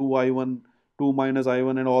can go 2I1, 2 minus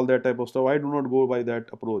I1 and all that type of stuff. I do not go by that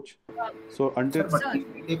approach. So until... Sir, but if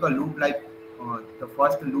we take a loop like the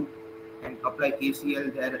first loop and apply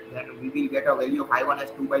KCL there, then we will get a value of I1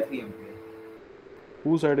 as 2 by 3 ampere.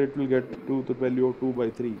 Who said it will get to the value of 2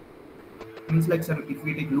 by 3? Means like, sir, if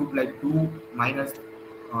we take loop like 2 minus 3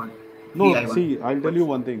 No, I1. see, I'll tell you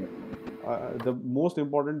one thing. The most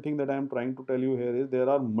important thing that I am trying to tell you here is there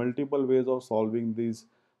are multiple ways of solving these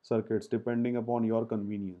circuits depending upon your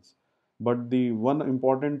convenience. But the one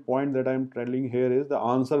important point that I am telling here is the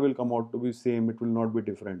answer will come out to be same. It will not be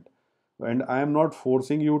different. And I am not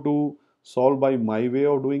forcing you to solve by my way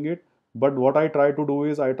of doing it. But what I try to do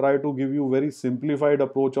is I try to give you very simplified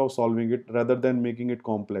approach of solving it rather than making it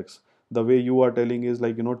complex. The way you are telling is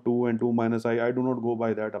like, you know, 2 and 2 minus I do not go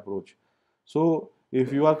by that approach. So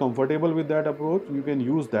if you are comfortable with that approach, you can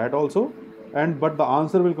use that also. But the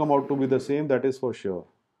answer will come out to be the same, that is for sure.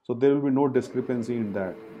 So there will be no discrepancy in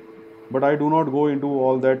that. But I do not go into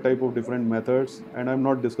all that type of different methods and I'm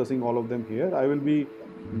not discussing all of them here. I will be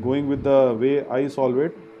going with the way I solve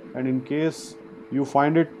it. And in case you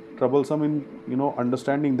find it troublesome in, you know,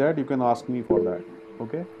 understanding that, you can ask me for that.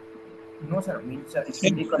 Okay? No, sir. Means if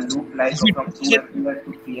you take a loop like from 2 ampere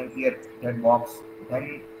to 3 ampere, that box,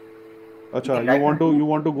 then... Acha, you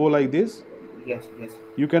want to go like this? Yes, yes.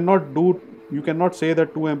 You cannot say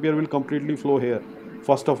that 2 ampere will completely flow here,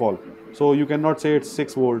 first of all. So you cannot say it's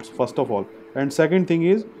 6 volts, first of all. And second thing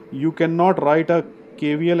is, you cannot write a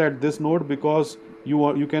KVL at this node because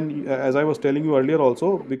you can, as I was telling you earlier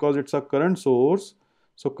also, because it's a current source.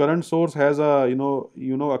 So current source has a, you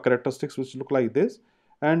know, a characteristics which look like this.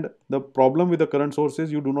 And the problem with the current source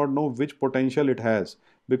is you do not know which potential it has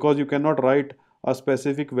because you cannot write a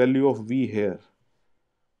specific value of V here.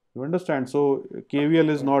 You understand? So KVL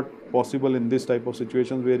is not possible in this type of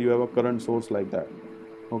situations where you have a current source like that.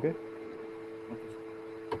 Okay?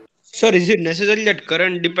 Sir, is it necessary that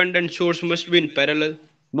current dependent source must be in parallel?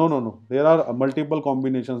 No. There are multiple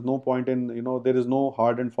combinations. No point in, you know, there is no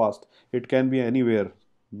hard and fast. It can be anywhere.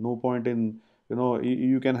 No point in, you know,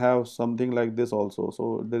 you can have something like this also.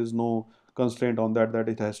 So there is no constraint on that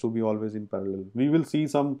it has to be always in parallel. We will see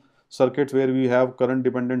some circuits where we have current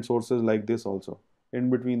dependent sources like this also in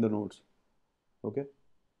between the nodes. Okay?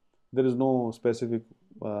 There is no specific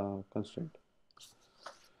constraint.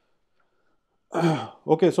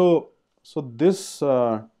 Okay, so this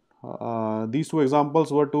these two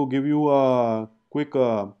examples were to give you a quick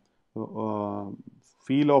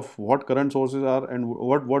feel of what current sources are and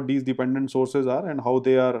what these dependent sources are and how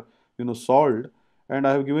they are, you know, solved. And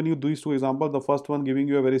I have given you these two examples. The first one giving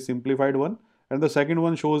you a very simplified one, and the second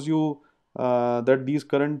one shows you that these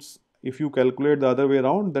currents, if you calculate the other way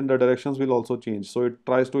around, then the directions will also change. So it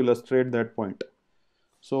tries to illustrate that point.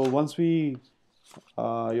 So once we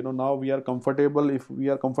you know, now we are comfortable, if we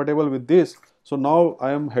are comfortable with this, so now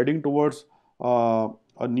I am heading towards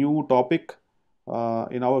a new topic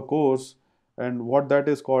in our course, and what that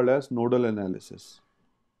is called as nodal analysis.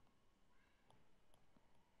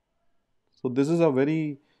 So this is a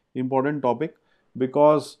very important topic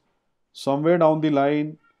because somewhere down the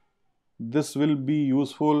line this will be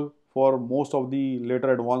useful for most of the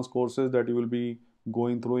later advanced courses that you will be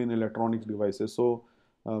going through in electronics devices. So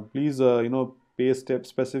please you know, pay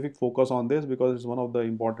specific focus on this because it's one of the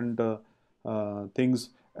important things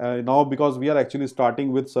now, because we are actually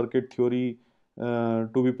starting with circuit theory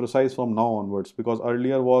to be precise from now onwards, because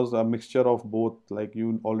earlier was a mixture of both, like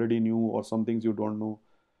you already knew or some things you don't know,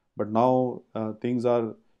 but now things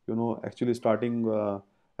are, you know, actually starting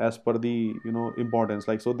as per the importance.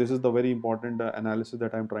 Like, so this is the very important analysis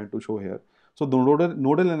that I'm trying to show here. So the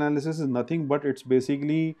nodal analysis is nothing but it's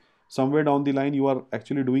basically somewhere down the line you are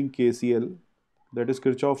actually doing KCL, that is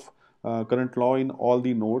Kirchhoff current law, in all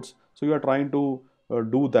the nodes. So you are trying to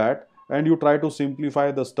do that, and you try to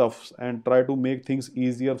simplify the stuffs and try to make things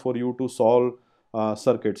easier for you to solve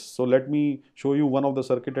circuits. So let me show you one of the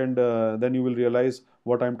circuit, and then you will realize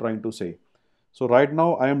what I'm trying to say. So right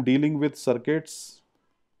now I am dealing with circuits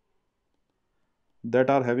that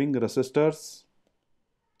are having resistors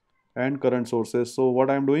and current sources. So what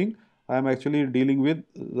I am doing, I am actually dealing with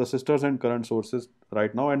resistors and current sources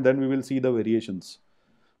right now, and then we will see the variations.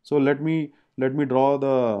 So let me draw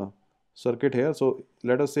the circuit here. So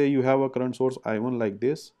let us say you have a current source I1 like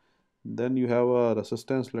this, then you have a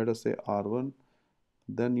resistance, let us say R1,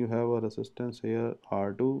 then you have a resistance here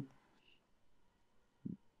R2,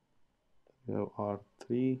 you have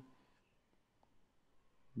R3,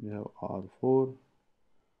 you have R4,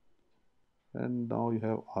 and now you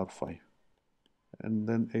have R5, and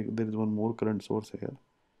then there is one more current source here,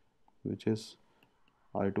 which is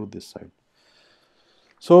I2 this side.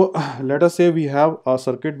 So let us say we have a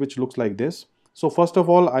circuit which looks like this. So first of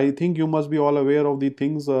all, I think you must be all aware of the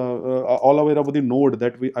things, all aware of the node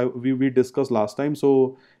that we discussed last time.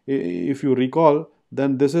 So if you recall,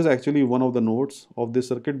 then this is actually one of the nodes of this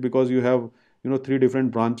circuit, because you have 3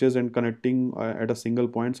 different branches and connecting at a single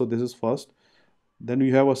point. So this is first. Then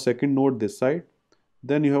you have a second node this side.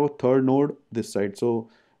 Then you have a third node this side. So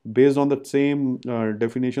based on the same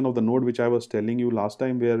definition of the node which I was telling you last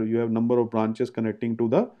time, where you have number of branches connecting to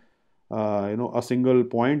the a single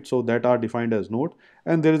point, so that are defined as node,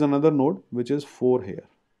 and there is another node which is 4 here.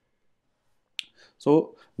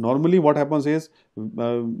 So normally what happens is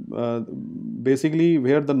basically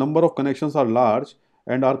where the number of connections are large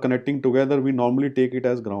and are connecting together, we normally take it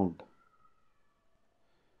as ground.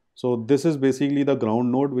 So this is basically the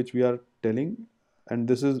ground node which we are telling, and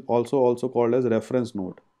this is also called as reference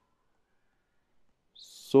node.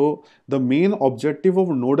 So the main objective of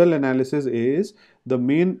nodal analysis is, the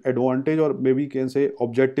main advantage, or maybe you can say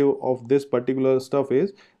objective of this particular stuff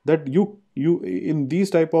is that you in these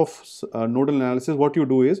type of nodal analysis, what you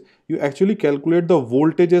do is you actually calculate the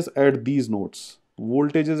voltages at these nodes,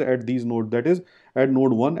 that is at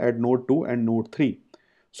node 1, at node 2 and node 3.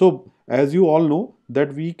 So as you all know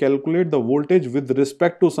that we calculate the voltage with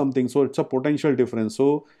respect to something, so it's a potential difference.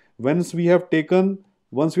 So once we have taken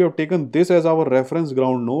this as our reference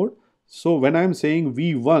ground node, so when I am saying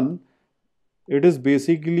V1, it is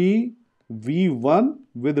basically V1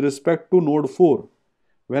 with respect to node 4.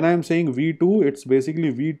 When I am saying V2, it's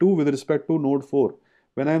basically V2 with respect to node 4.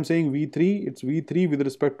 When I am saying V3, it's V3 with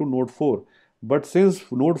respect to node 4. But since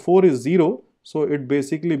node 4 is 0, so it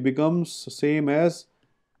basically becomes same as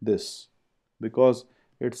this, because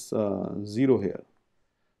it's 0 here.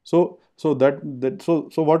 So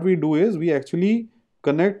what we do is we actually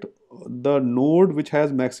connect the node which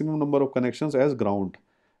has maximum number of connections as ground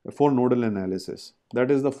for nodal analysis. That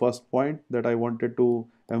is the first point that I wanted to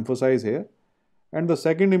emphasize here. And the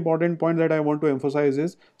second important point that I want to emphasize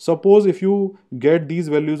is, suppose if you get these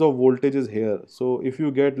values of voltages here, so if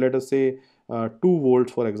you get, let us say 2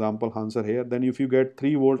 volts for example answer here, then if you get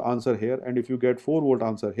 3 volt answer here, and if you get 4 volt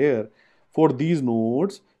answer here, for these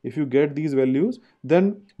nodes, if you get these values,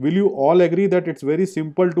 then will you all agree that it's very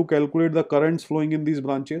simple to calculate the currents flowing in these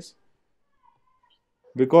branches?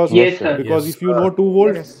 Because if you know 2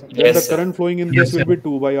 volts, then the current flowing in this will be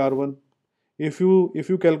 2 by R1. If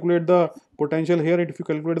you calculate the potential here, and if you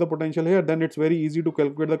calculate the potential here, then it's very easy to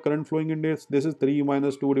calculate the current flowing in this. This is 3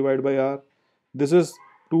 minus 2 divided by R. This is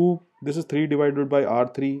 2, this is 3 divided by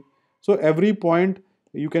R3. So every point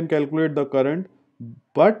you can calculate the current,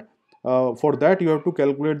 but for that you have to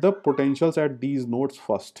calculate the potentials at these nodes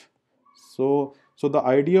first. So the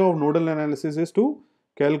idea of nodal analysis is to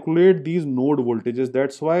calculate these node voltages.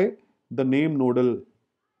 That's why the name nodal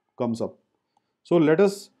comes up. So let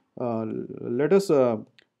us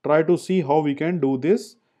try to see how we can do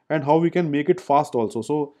this and how we can make it fast also.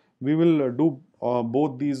 So we will do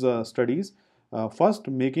both these studies. First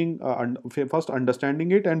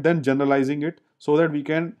understanding it and then generalizing it, so that we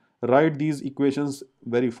can write these equations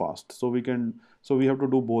very fast. So we have to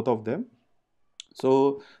do both of them.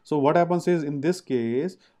 So what happens is, in this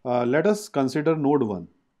case, let us consider node 1,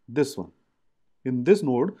 this one. In this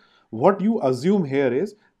node, what you assume here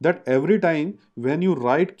is that every time when you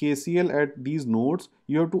write KCL at these nodes,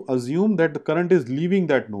 you have to assume that the current is leaving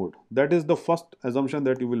that node. That is the first assumption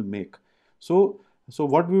that you will make. So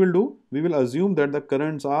what we will do, we will assume that the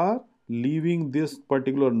currents are leaving this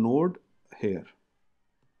particular node here.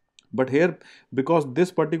 But here, because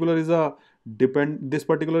this particular is a this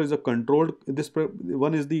particular is a controlled,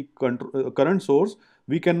 one is the current source.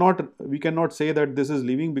 We cannot say that this is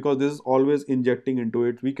leaving, because this is always injecting into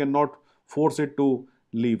it. We cannot force it to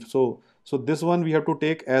leave. So this one we have to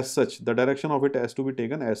take as such. The direction of it has to be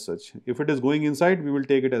taken as such. If it is going inside, we will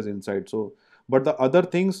take it as inside. So, but the other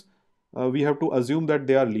things we have to assume that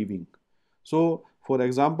they are leaving. So for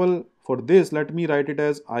example, for this, let me write it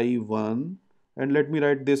as I1, and let me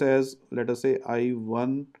write this as, let us say,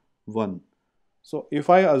 I1, 1. So if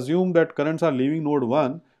I assume that currents are leaving node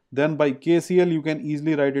 1, then by KCL you can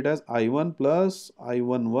easily write it as I1 plus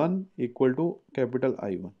I11 equal to capital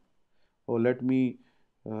I1. Or let me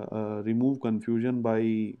remove confusion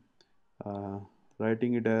by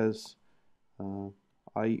writing it as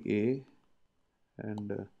IA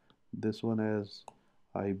and this one as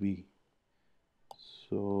IB.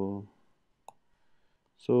 So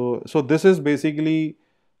this is basically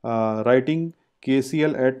writing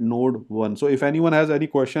KCL at node 1. So if anyone has any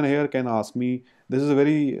question here, can ask me. This is a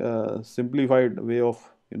very simplified way of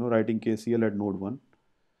writing KCL at node 1.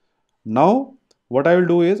 Now what I will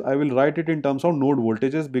do is I will write it in terms of node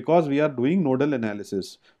voltages, because we are doing nodal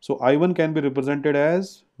analysis. So I1 can be represented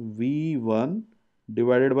as V1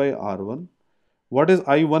 divided by R1. What is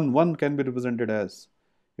I11 can be represented as?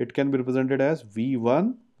 It can be represented as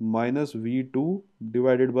V1 minus V2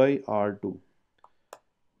 divided by R2.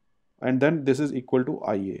 And then this is equal to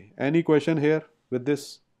IA. Any question here with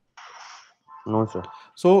this? No, sir.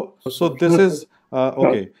 So this is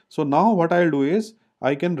okay. So now what I'll do is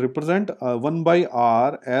I can represent 1 by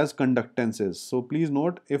R as conductances. So please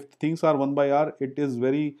note, if things are 1 by R, it is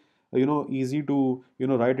very easy to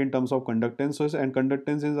write in terms of conductances, and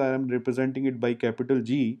conductances I am representing it by capital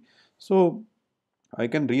G. So I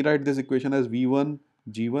can rewrite this equation as V1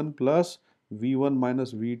 G1 plus V1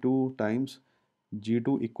 minus V2 times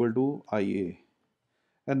G2 equal to IA.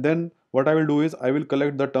 And then what I will do is I will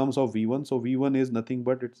collect the terms of V1. So V1 is nothing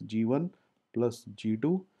but it's G1 plus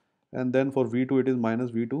G2, and then for V2 it is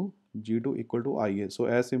minus V2, G2 equal to IA. So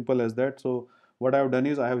as simple as that. So what I have done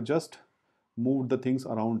is I have just moved the things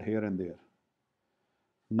around here and there.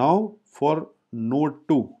 Now for node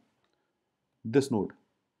 2, this node.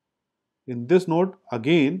 In this node,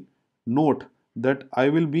 again note that I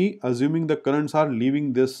will be assuming the currents are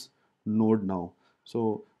leaving this node now.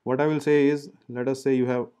 So what I will say is, let us say you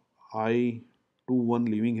have I21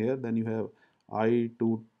 leaving here, then you have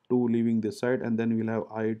I22 leaving this side, and then we will have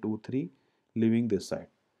I23 leaving this side.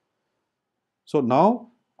 So now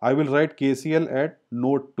I will write KCL at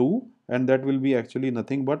node 2, and that will be actually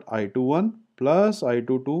nothing but I21 plus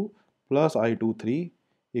I22 plus I23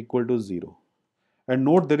 equal to 0. And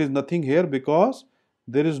note there is nothing here because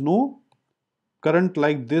there is no current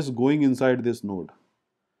like this going inside this node.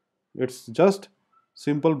 It's just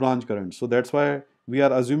simple branch current. So that's why we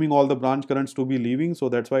are assuming all the branch currents to be leaving. So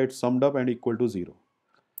that's why it's summed up and equal to 0.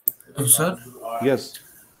 Sir? Yes.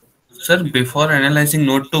 Sir, before analyzing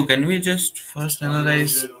node 2, can we just first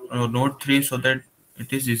analyze node 3 so that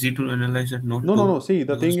it is easy to analyze at node 2? No. See,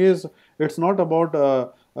 the thing is, it's not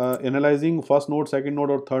about analyzing first node, second node,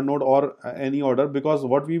 or third node, or any order, because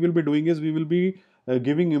what we will be doing is we will be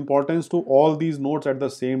giving importance to all these nodes at the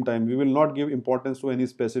same time. We will not give importance to any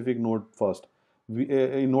specific node first.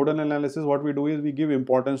 In nodal analysis, what we do is we give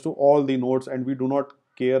importance to all the nodes, and we do not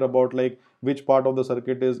care about like which part of the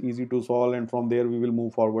circuit is easy to solve, and from there we will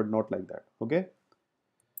move forward. Not like that. Okay.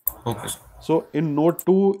 Okay. So in node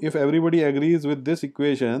 2, if everybody agrees with this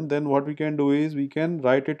equation, then what we can do is we can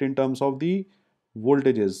write it in terms of the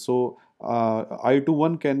voltages. So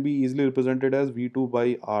I21 can be easily represented as V2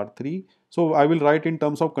 by R3. So I will write in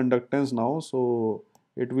terms of conductance now. So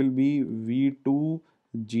it will be V2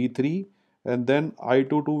 G3, and then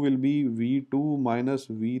I22 will be V2 minus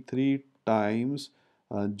V3 times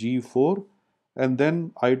G4, and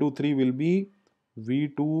then I23 will be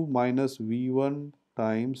V2 minus V1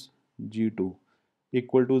 times G2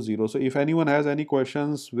 equal to 0. So if anyone has any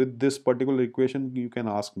questions with this particular equation, you can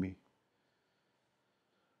ask me.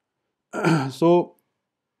 So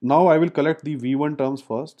now I will collect the V1 terms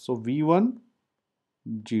first. So V1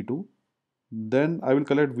 G2, then I will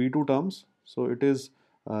collect V2 terms. So it is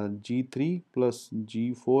G3 plus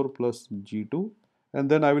G4 plus G2, and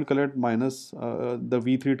then I will collect minus the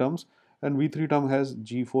V3 terms, and V3 term has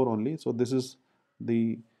G4 only. So this is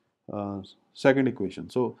the second equation.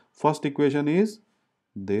 So first equation is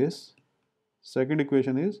this, second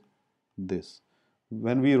equation is this,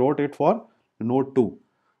 when we wrote it for node 2.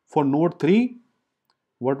 For node 3,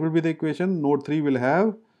 what will be the equation? Node 3 will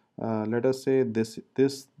have let us say this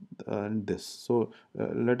and this. So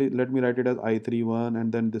let me write it as I31,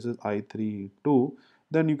 and then this is I32.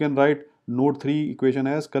 Then you can write node 3 equation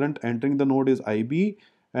as current entering the node is IB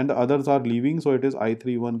and the others are leaving, so it is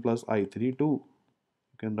I31 plus I32. You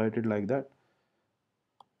can write it like that.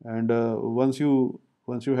 And once you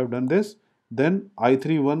have done this, then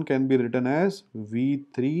I31 can be written as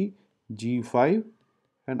V3 G5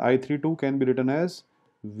 and I32 can be written as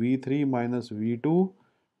V3 minus V2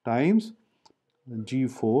 times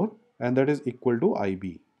G4, and that is equal to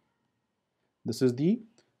IB. This is the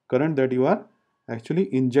current that you are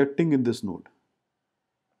actually injecting in this node.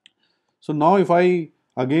 So now if I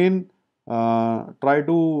again try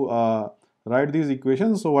to write these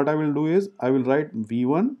equations, so what I will do is I will write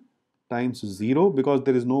V1 times 0 because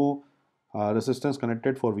there is no resistance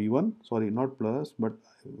connected for V1, sorry, not plus, but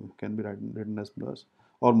can be written as plus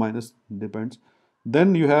or minus, depends.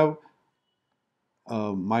 Then you have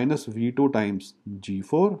minus V2 times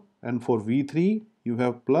G4, and for V3 you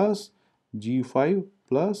have plus G5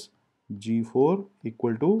 plus G4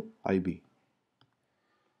 equal to IB.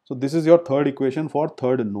 So this is your third equation for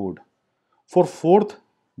third node. For fourth,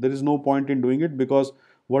 there is no point in doing it because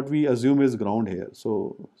what we assume is ground here.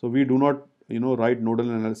 So we do not write nodal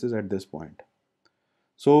analysis at this point.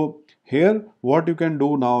 So here what you can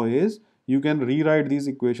do now is you can rewrite these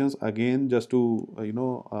equations again just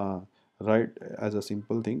to write as a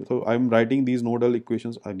simple thing. So I'm writing these nodal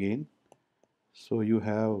equations again. So you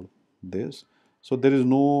have this. So there is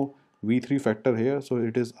no V3 factor here, so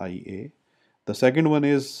it is IA. The second one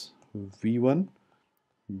is V1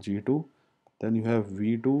 G2. Then you have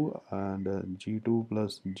V2 and G2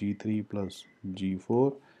 plus G3 plus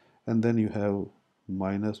G4, and then you have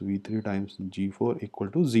minus V3 times G4 equal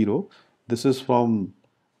to 0. This is from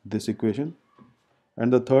this equation.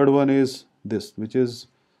 And the third one is this, which is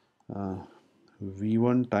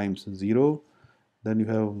V1 times 0. Then you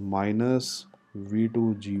have minus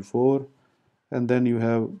V2 G4, and then you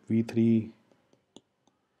have V3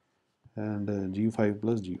 and G5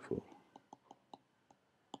 plus G4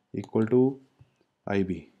 equal to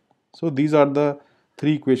IB. So these are the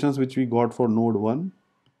three equations which we got for node 1.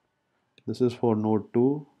 This is for node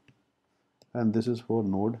 2 and this is for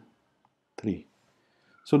node 3.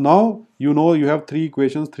 So now you know you have three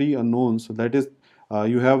equations, three unknowns. So that is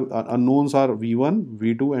you have unknowns are V1,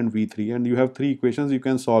 V2 and V3, and you have three equations, you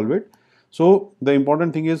can solve it. So the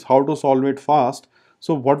important thing is how to solve it fast.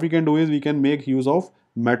 So what we can do is we can make use of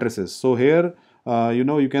matrices. So here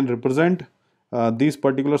you can represent these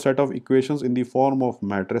particular set of equations in the form of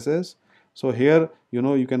matrices. So here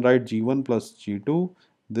you can write G1 plus G2.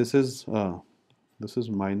 This is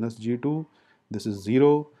minus G2. This is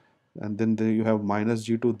 0, and then you have minus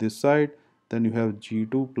G2 this side. Then you have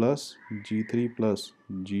G2 plus G3 plus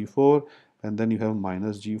G4, and then you have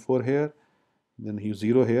minus G4 here. Then you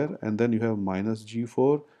 0 here, and then you have minus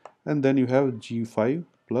G4, and then you have G5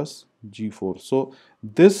 plus G4. So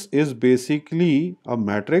this is basically a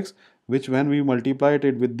matrix which when we multiply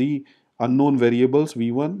it with the unknown variables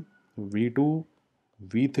V1, V2,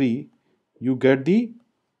 V3, you get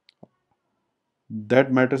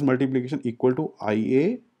that matrix multiplication equal to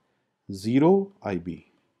IA 0 IB.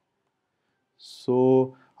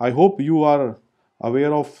 So I hope you are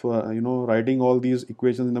aware of writing all these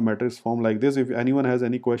equations in the matrix form like this. If anyone has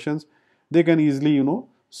any questions, they can easily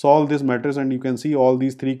solve this matrix, and you can see all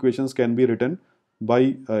these three equations can be written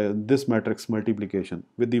by this matrix multiplication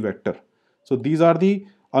with the vector. So these are the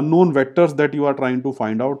unknown vectors that you are trying to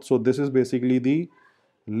find out. So this is basically the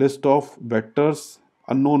list of vectors,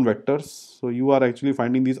 unknown vectors. So you are actually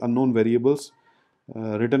finding these unknown variables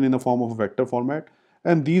written in the form of vector format,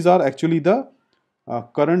 and these are actually the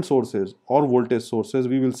current sources or voltage sources.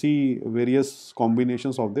 We will see various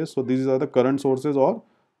combinations of this. So these are the current sources or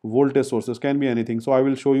voltage sources, can be anything. So I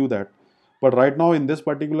will show you that. But right now in this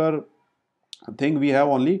particular thing we have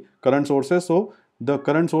only current sources. So the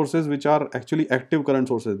current sources which are actually active current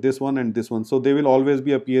sources, this one and this one, so they will always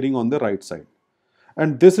be appearing on the right side.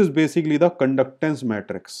 And this is basically the conductance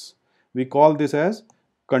matrix. We call this as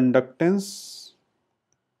conductance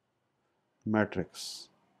matrix.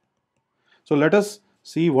 So let us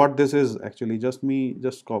see what this is actually.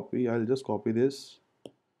 I'll just copy this.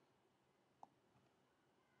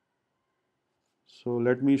 So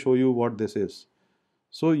let me show you what this is.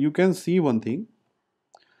 So you can see one thing.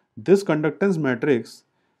 This conductance matrix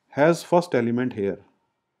has first element here.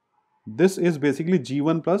 This is basically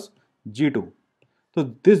G1 plus G2.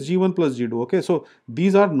 So this G1 plus G2, okay, so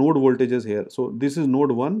these are node voltages here. So this is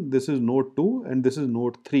node 1, this is node 2, and this is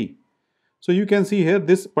node 3. So you can see here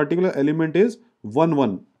this particular element is 1,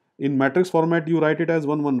 1. In matrix format you write it as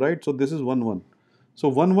 1, 1, right? So this is 1, 1. So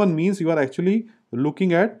 1, 1 means you are actually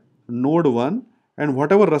looking at node 1, and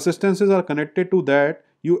whatever resistances are connected to that,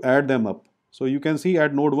 you add them up. So you can see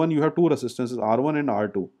at node 1 you have two resistances, R1 and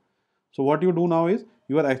R2. So what you do now is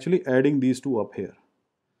you are actually adding these two up here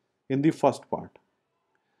in the first part.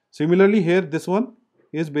 Similarly here this one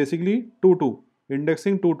is basically 2 2,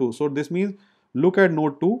 indexing 2 2. So this means look at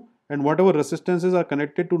node 2 and whatever resistances are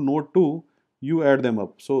connected to node 2, you add them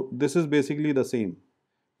up. So this is basically the same.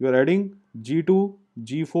 You are adding G2,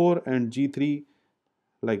 G4 and G3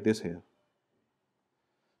 like this here.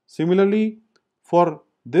 Similarly for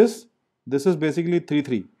this is basically 3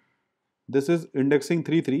 3. This is indexing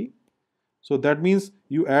 3 3. So that means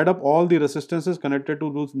you add up all the resistances connected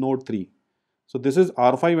to those node 3. So this is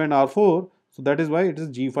R5 and R4. So that is why it is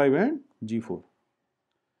G5 and G4.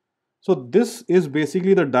 So this is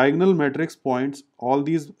basically the diagonal matrix points. All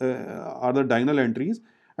these are the diagonal entries,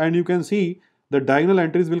 and you can see the diagonal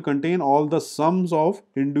entries will contain all the sums of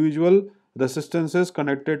individual resistances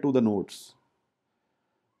connected to the nodes.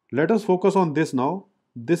 Let us focus on this now.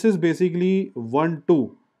 This is basically 1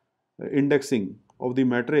 2 indexing of the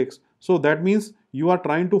matrix. So that means you are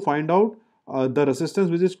trying to find out the resistance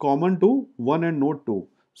which is common to 1 and node 2.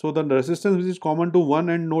 So the resistance which is common to 1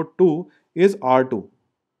 and node 2 is R2.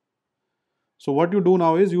 So what you do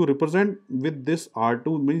now is you represent with this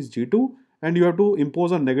R2 means G2, and you have to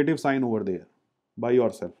impose a negative sign over there by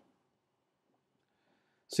yourself.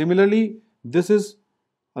 Similarly, this is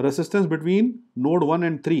a resistance between node 1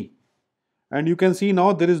 and 3. And you can see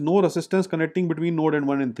now there is no resistance connecting between node and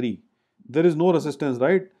 1 and 3. There is no resistance,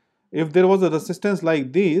 right? If there was a resistance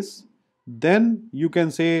like this, then you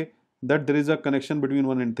can say that there is a connection between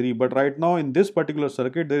 1 and 3. But right now in this particular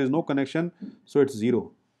circuit, there is no connection, so it's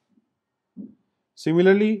 0.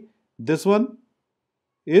 Similarly, this one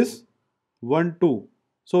is 1 2.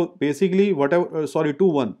 So basically whatever 2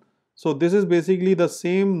 1. So this is basically the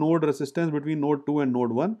same node resistance between node 2 and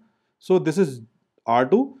node 1. So this is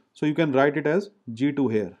R2. So you can write it as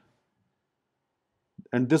G2 here.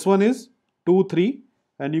 And this one is 2 3,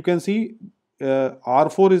 and you can see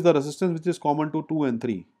R4 is the resistance which is common to 2 and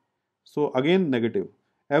 3. So again negative.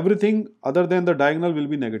 Everything other than the diagonal will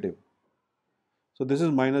be negative. So this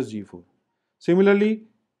is minus G4. Similarly,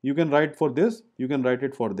 you can write for this, you can write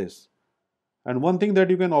it for this. And one thing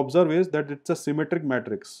that you can observe is that it's a symmetric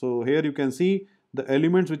matrix. So here you can see the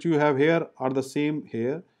elements which you have here are the same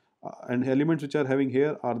here, and elements which are having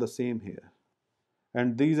here are the same here.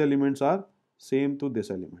 And these elements are same to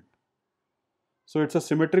this element. So it's a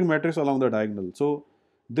symmetric matrix along the diagonal. So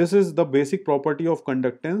this is the basic property of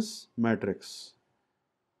conductance matrix.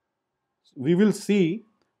 We will see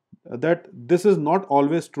that this is not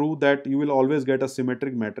always true, that you will always get a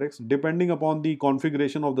symmetric matrix. Depending upon the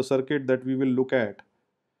configuration of the circuit that we will look at,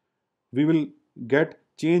 we will get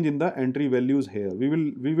change in the entry values here. We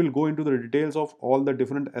will go into the details of all the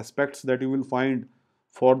different aspects that you will find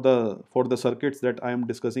for the circuits that I am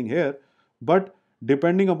discussing here. But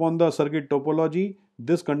depending upon the circuit topology,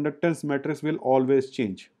 this conductance matrix will always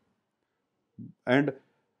change, and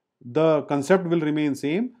the concept will remain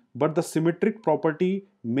same, but the symmetric property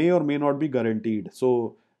may or may not be guaranteed.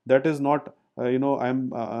 So that is not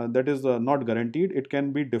not guaranteed. It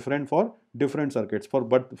can be different for different circuits.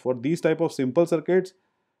 But for these type of simple circuits,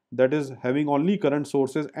 that is having only current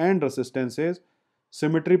sources and resistances,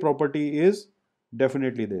 symmetry property is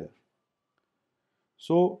definitely there.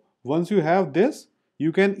 So once you have this,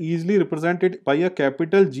 you can easily represent it by a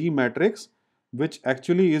capital G matrix, which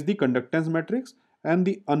actually is the conductance matrix, and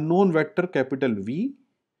the unknown vector capital V,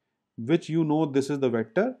 which you know this is the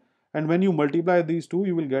vector. And when you multiply these two,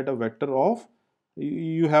 you will get a vector of,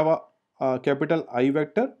 you have a capital I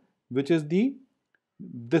vector, which is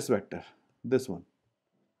this vector, this one.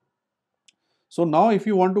 So now if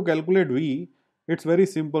you want to calculate V, it's very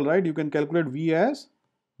simple, right? You can calculate V as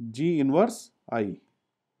G inverse I,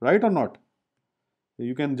 right or not?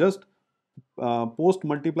 You can just post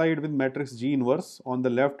multiply it with matrix G inverse on the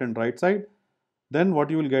left and right side. Then what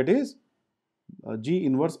you will get is G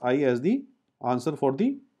inverse I as the answer for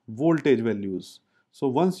the voltage values. So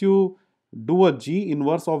once you do a G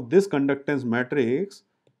inverse of this conductance matrix,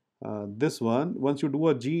 once you do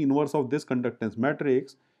a G inverse of this conductance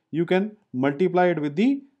matrix, you can multiply it with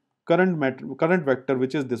the current vector,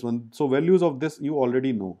 which is this one. So values of this you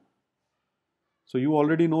already know. So you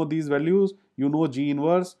already know these values, you know G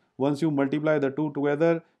inverse. Once you multiply the two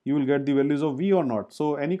together, you will get the values of V or not.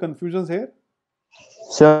 So any confusions here?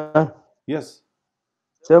 Sir. Yes.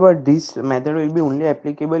 Sir, but this method will be only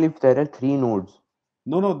applicable if there are 3 nodes.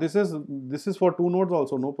 No, this is for 2 nodes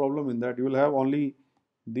also. No problem in that. You will have only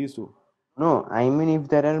these two. No, I mean if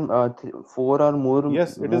there are 4 or more.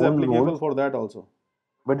 Yes, it is applicable nodes, for that also.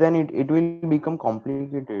 But then it will become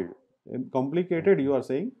complicated. Complicated, you are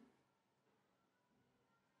saying?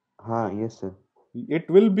 Yes, sir. It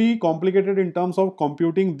will be complicated in terms of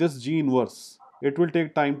computing this G inverse. It will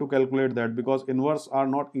take time to calculate that because inverse are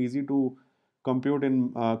not easy to compute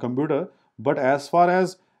in computer. But as far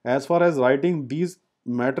as writing these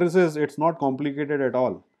matrices, it's not complicated at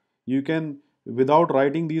all. You can, without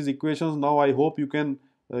writing these equations now, I hope you can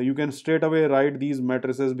straight away write these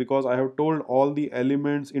matrices because I have told all the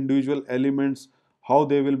elements, individual elements, how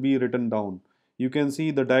they will be written down. You can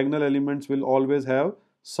see the diagonal elements will always have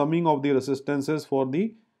summing of the resistances for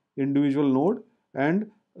the individual node,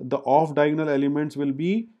 and the off diagonal elements will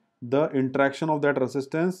be the interaction of that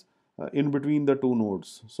resistance in between the two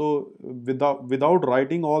nodes. So without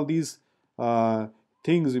writing all these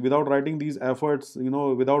things, without writing these efforts,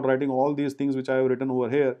 without writing all these things which I have written over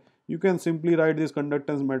here, you can simply write this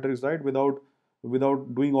conductance matrix, right, without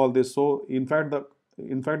doing all this. So in fact the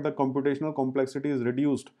computational complexity is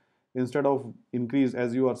reduced instead of increased,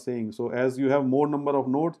 as you are saying. So as you have more number of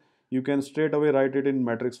nodes, you can straight away write it in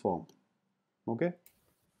matrix form. Okay.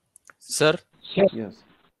 Sir? Yes.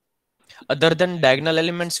 Other than diagonal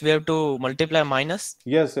elements, we have to multiply minus?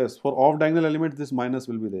 Yes. For off diagonal elements, this minus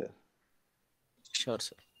will be there. Sure,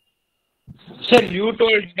 sir. Sir, you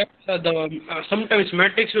told that sometimes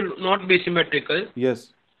matrix will not be symmetrical.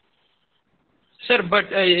 Yes. Sir, but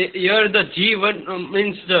here the G1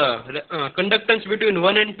 means the conductance between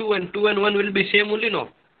 1 and 2 and 2 and 1 will be same only, no?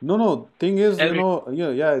 No. Thing is,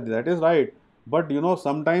 yeah, that is right. But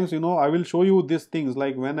sometimes, I will show you these things,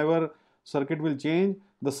 like whenever circuit will change,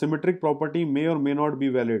 the symmetric property may or may not be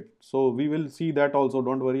valid. So we will see that also.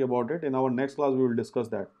 Don't worry about it. In our next class, we will discuss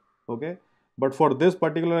that. Okay. But for this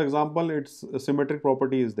particular example, its symmetric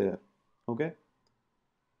property is there. Okay.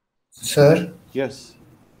 Sir? Yes.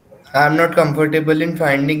 I am not comfortable in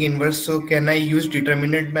finding inverse, so can I use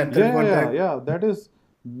determinant method for that? Yeah, that is,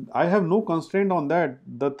 I have no constraint on that.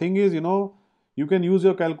 The thing is, you can use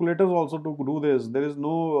your calculators also to do this. There is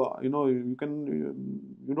no, you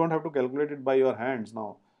don't have to calculate it by your hands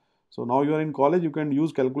now. So now you are in college, you can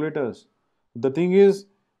use calculators. The thing is,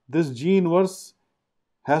 this G inverse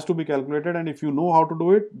has to be calculated, and if you know how to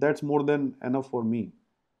do it, that's more than enough for me.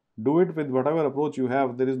 Do it with whatever approach you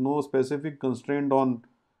have. There is no specific constraint on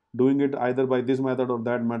doing it either by this method or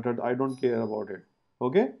that method. I don't care about it.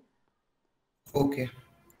 Okay.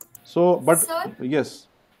 So, but Sir? yes.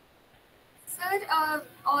 Sir,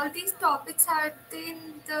 all these topics are in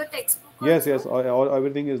the textbook. Yes.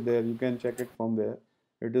 Everything is there. You can check it from there.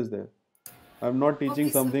 It is there. I'm not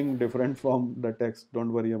teaching something different from the text.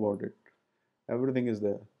 Don't worry about it. Everything is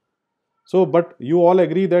there. So, but you all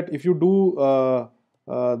agree that if you do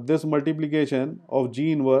this multiplication of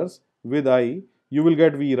G inverse with I, you will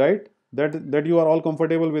get V, right? That you are all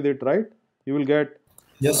comfortable with it, right? You will get.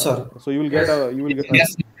 Yes, sir. So you will get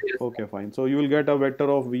okay, fine. So you will get a vector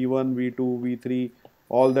of V1, V2, V3.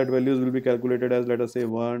 All that values will be calculated as, let us say,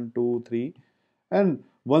 1, 2, 3. And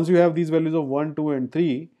once you have these values of 1, 2, and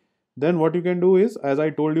 3, then what you can do is, as I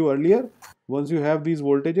told you earlier, once you have these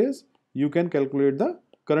voltages, you can calculate the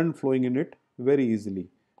current flowing in it very easily.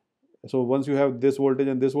 So once you have this voltage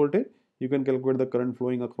and this voltage, you can calculate the current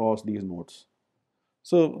flowing across these nodes.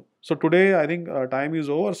 So today I think time is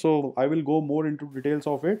over. So I will go more into details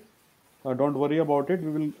of it. Don't worry about it.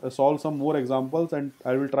 We will solve some more examples, and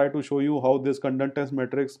I will try to show you how this conductance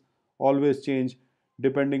matrix always change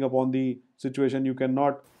depending upon the situation. You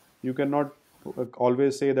cannot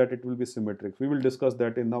always say that it will be symmetric. We will discuss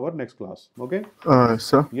that in our next class. Okay.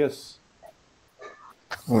 Sir. Yes.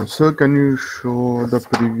 Sir, can you show the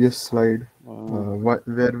previous slide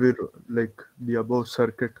where we like the above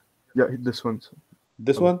circuit? Yeah, this one, sir.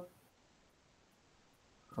 This one?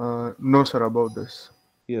 No, sir. Above this.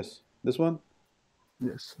 Yes. This one?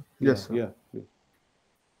 Yes. Yes, sir. Yeah.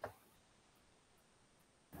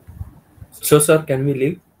 So, sir, can we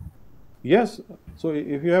leave? Yes. So,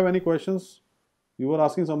 if you have any questions, you were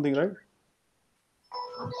asking something, right?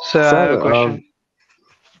 Sir, I have a question.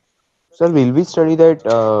 Sir, will we study that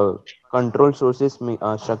control sources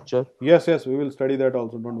structure? Yes, we will study that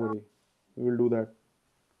also. Don't worry. We will do that.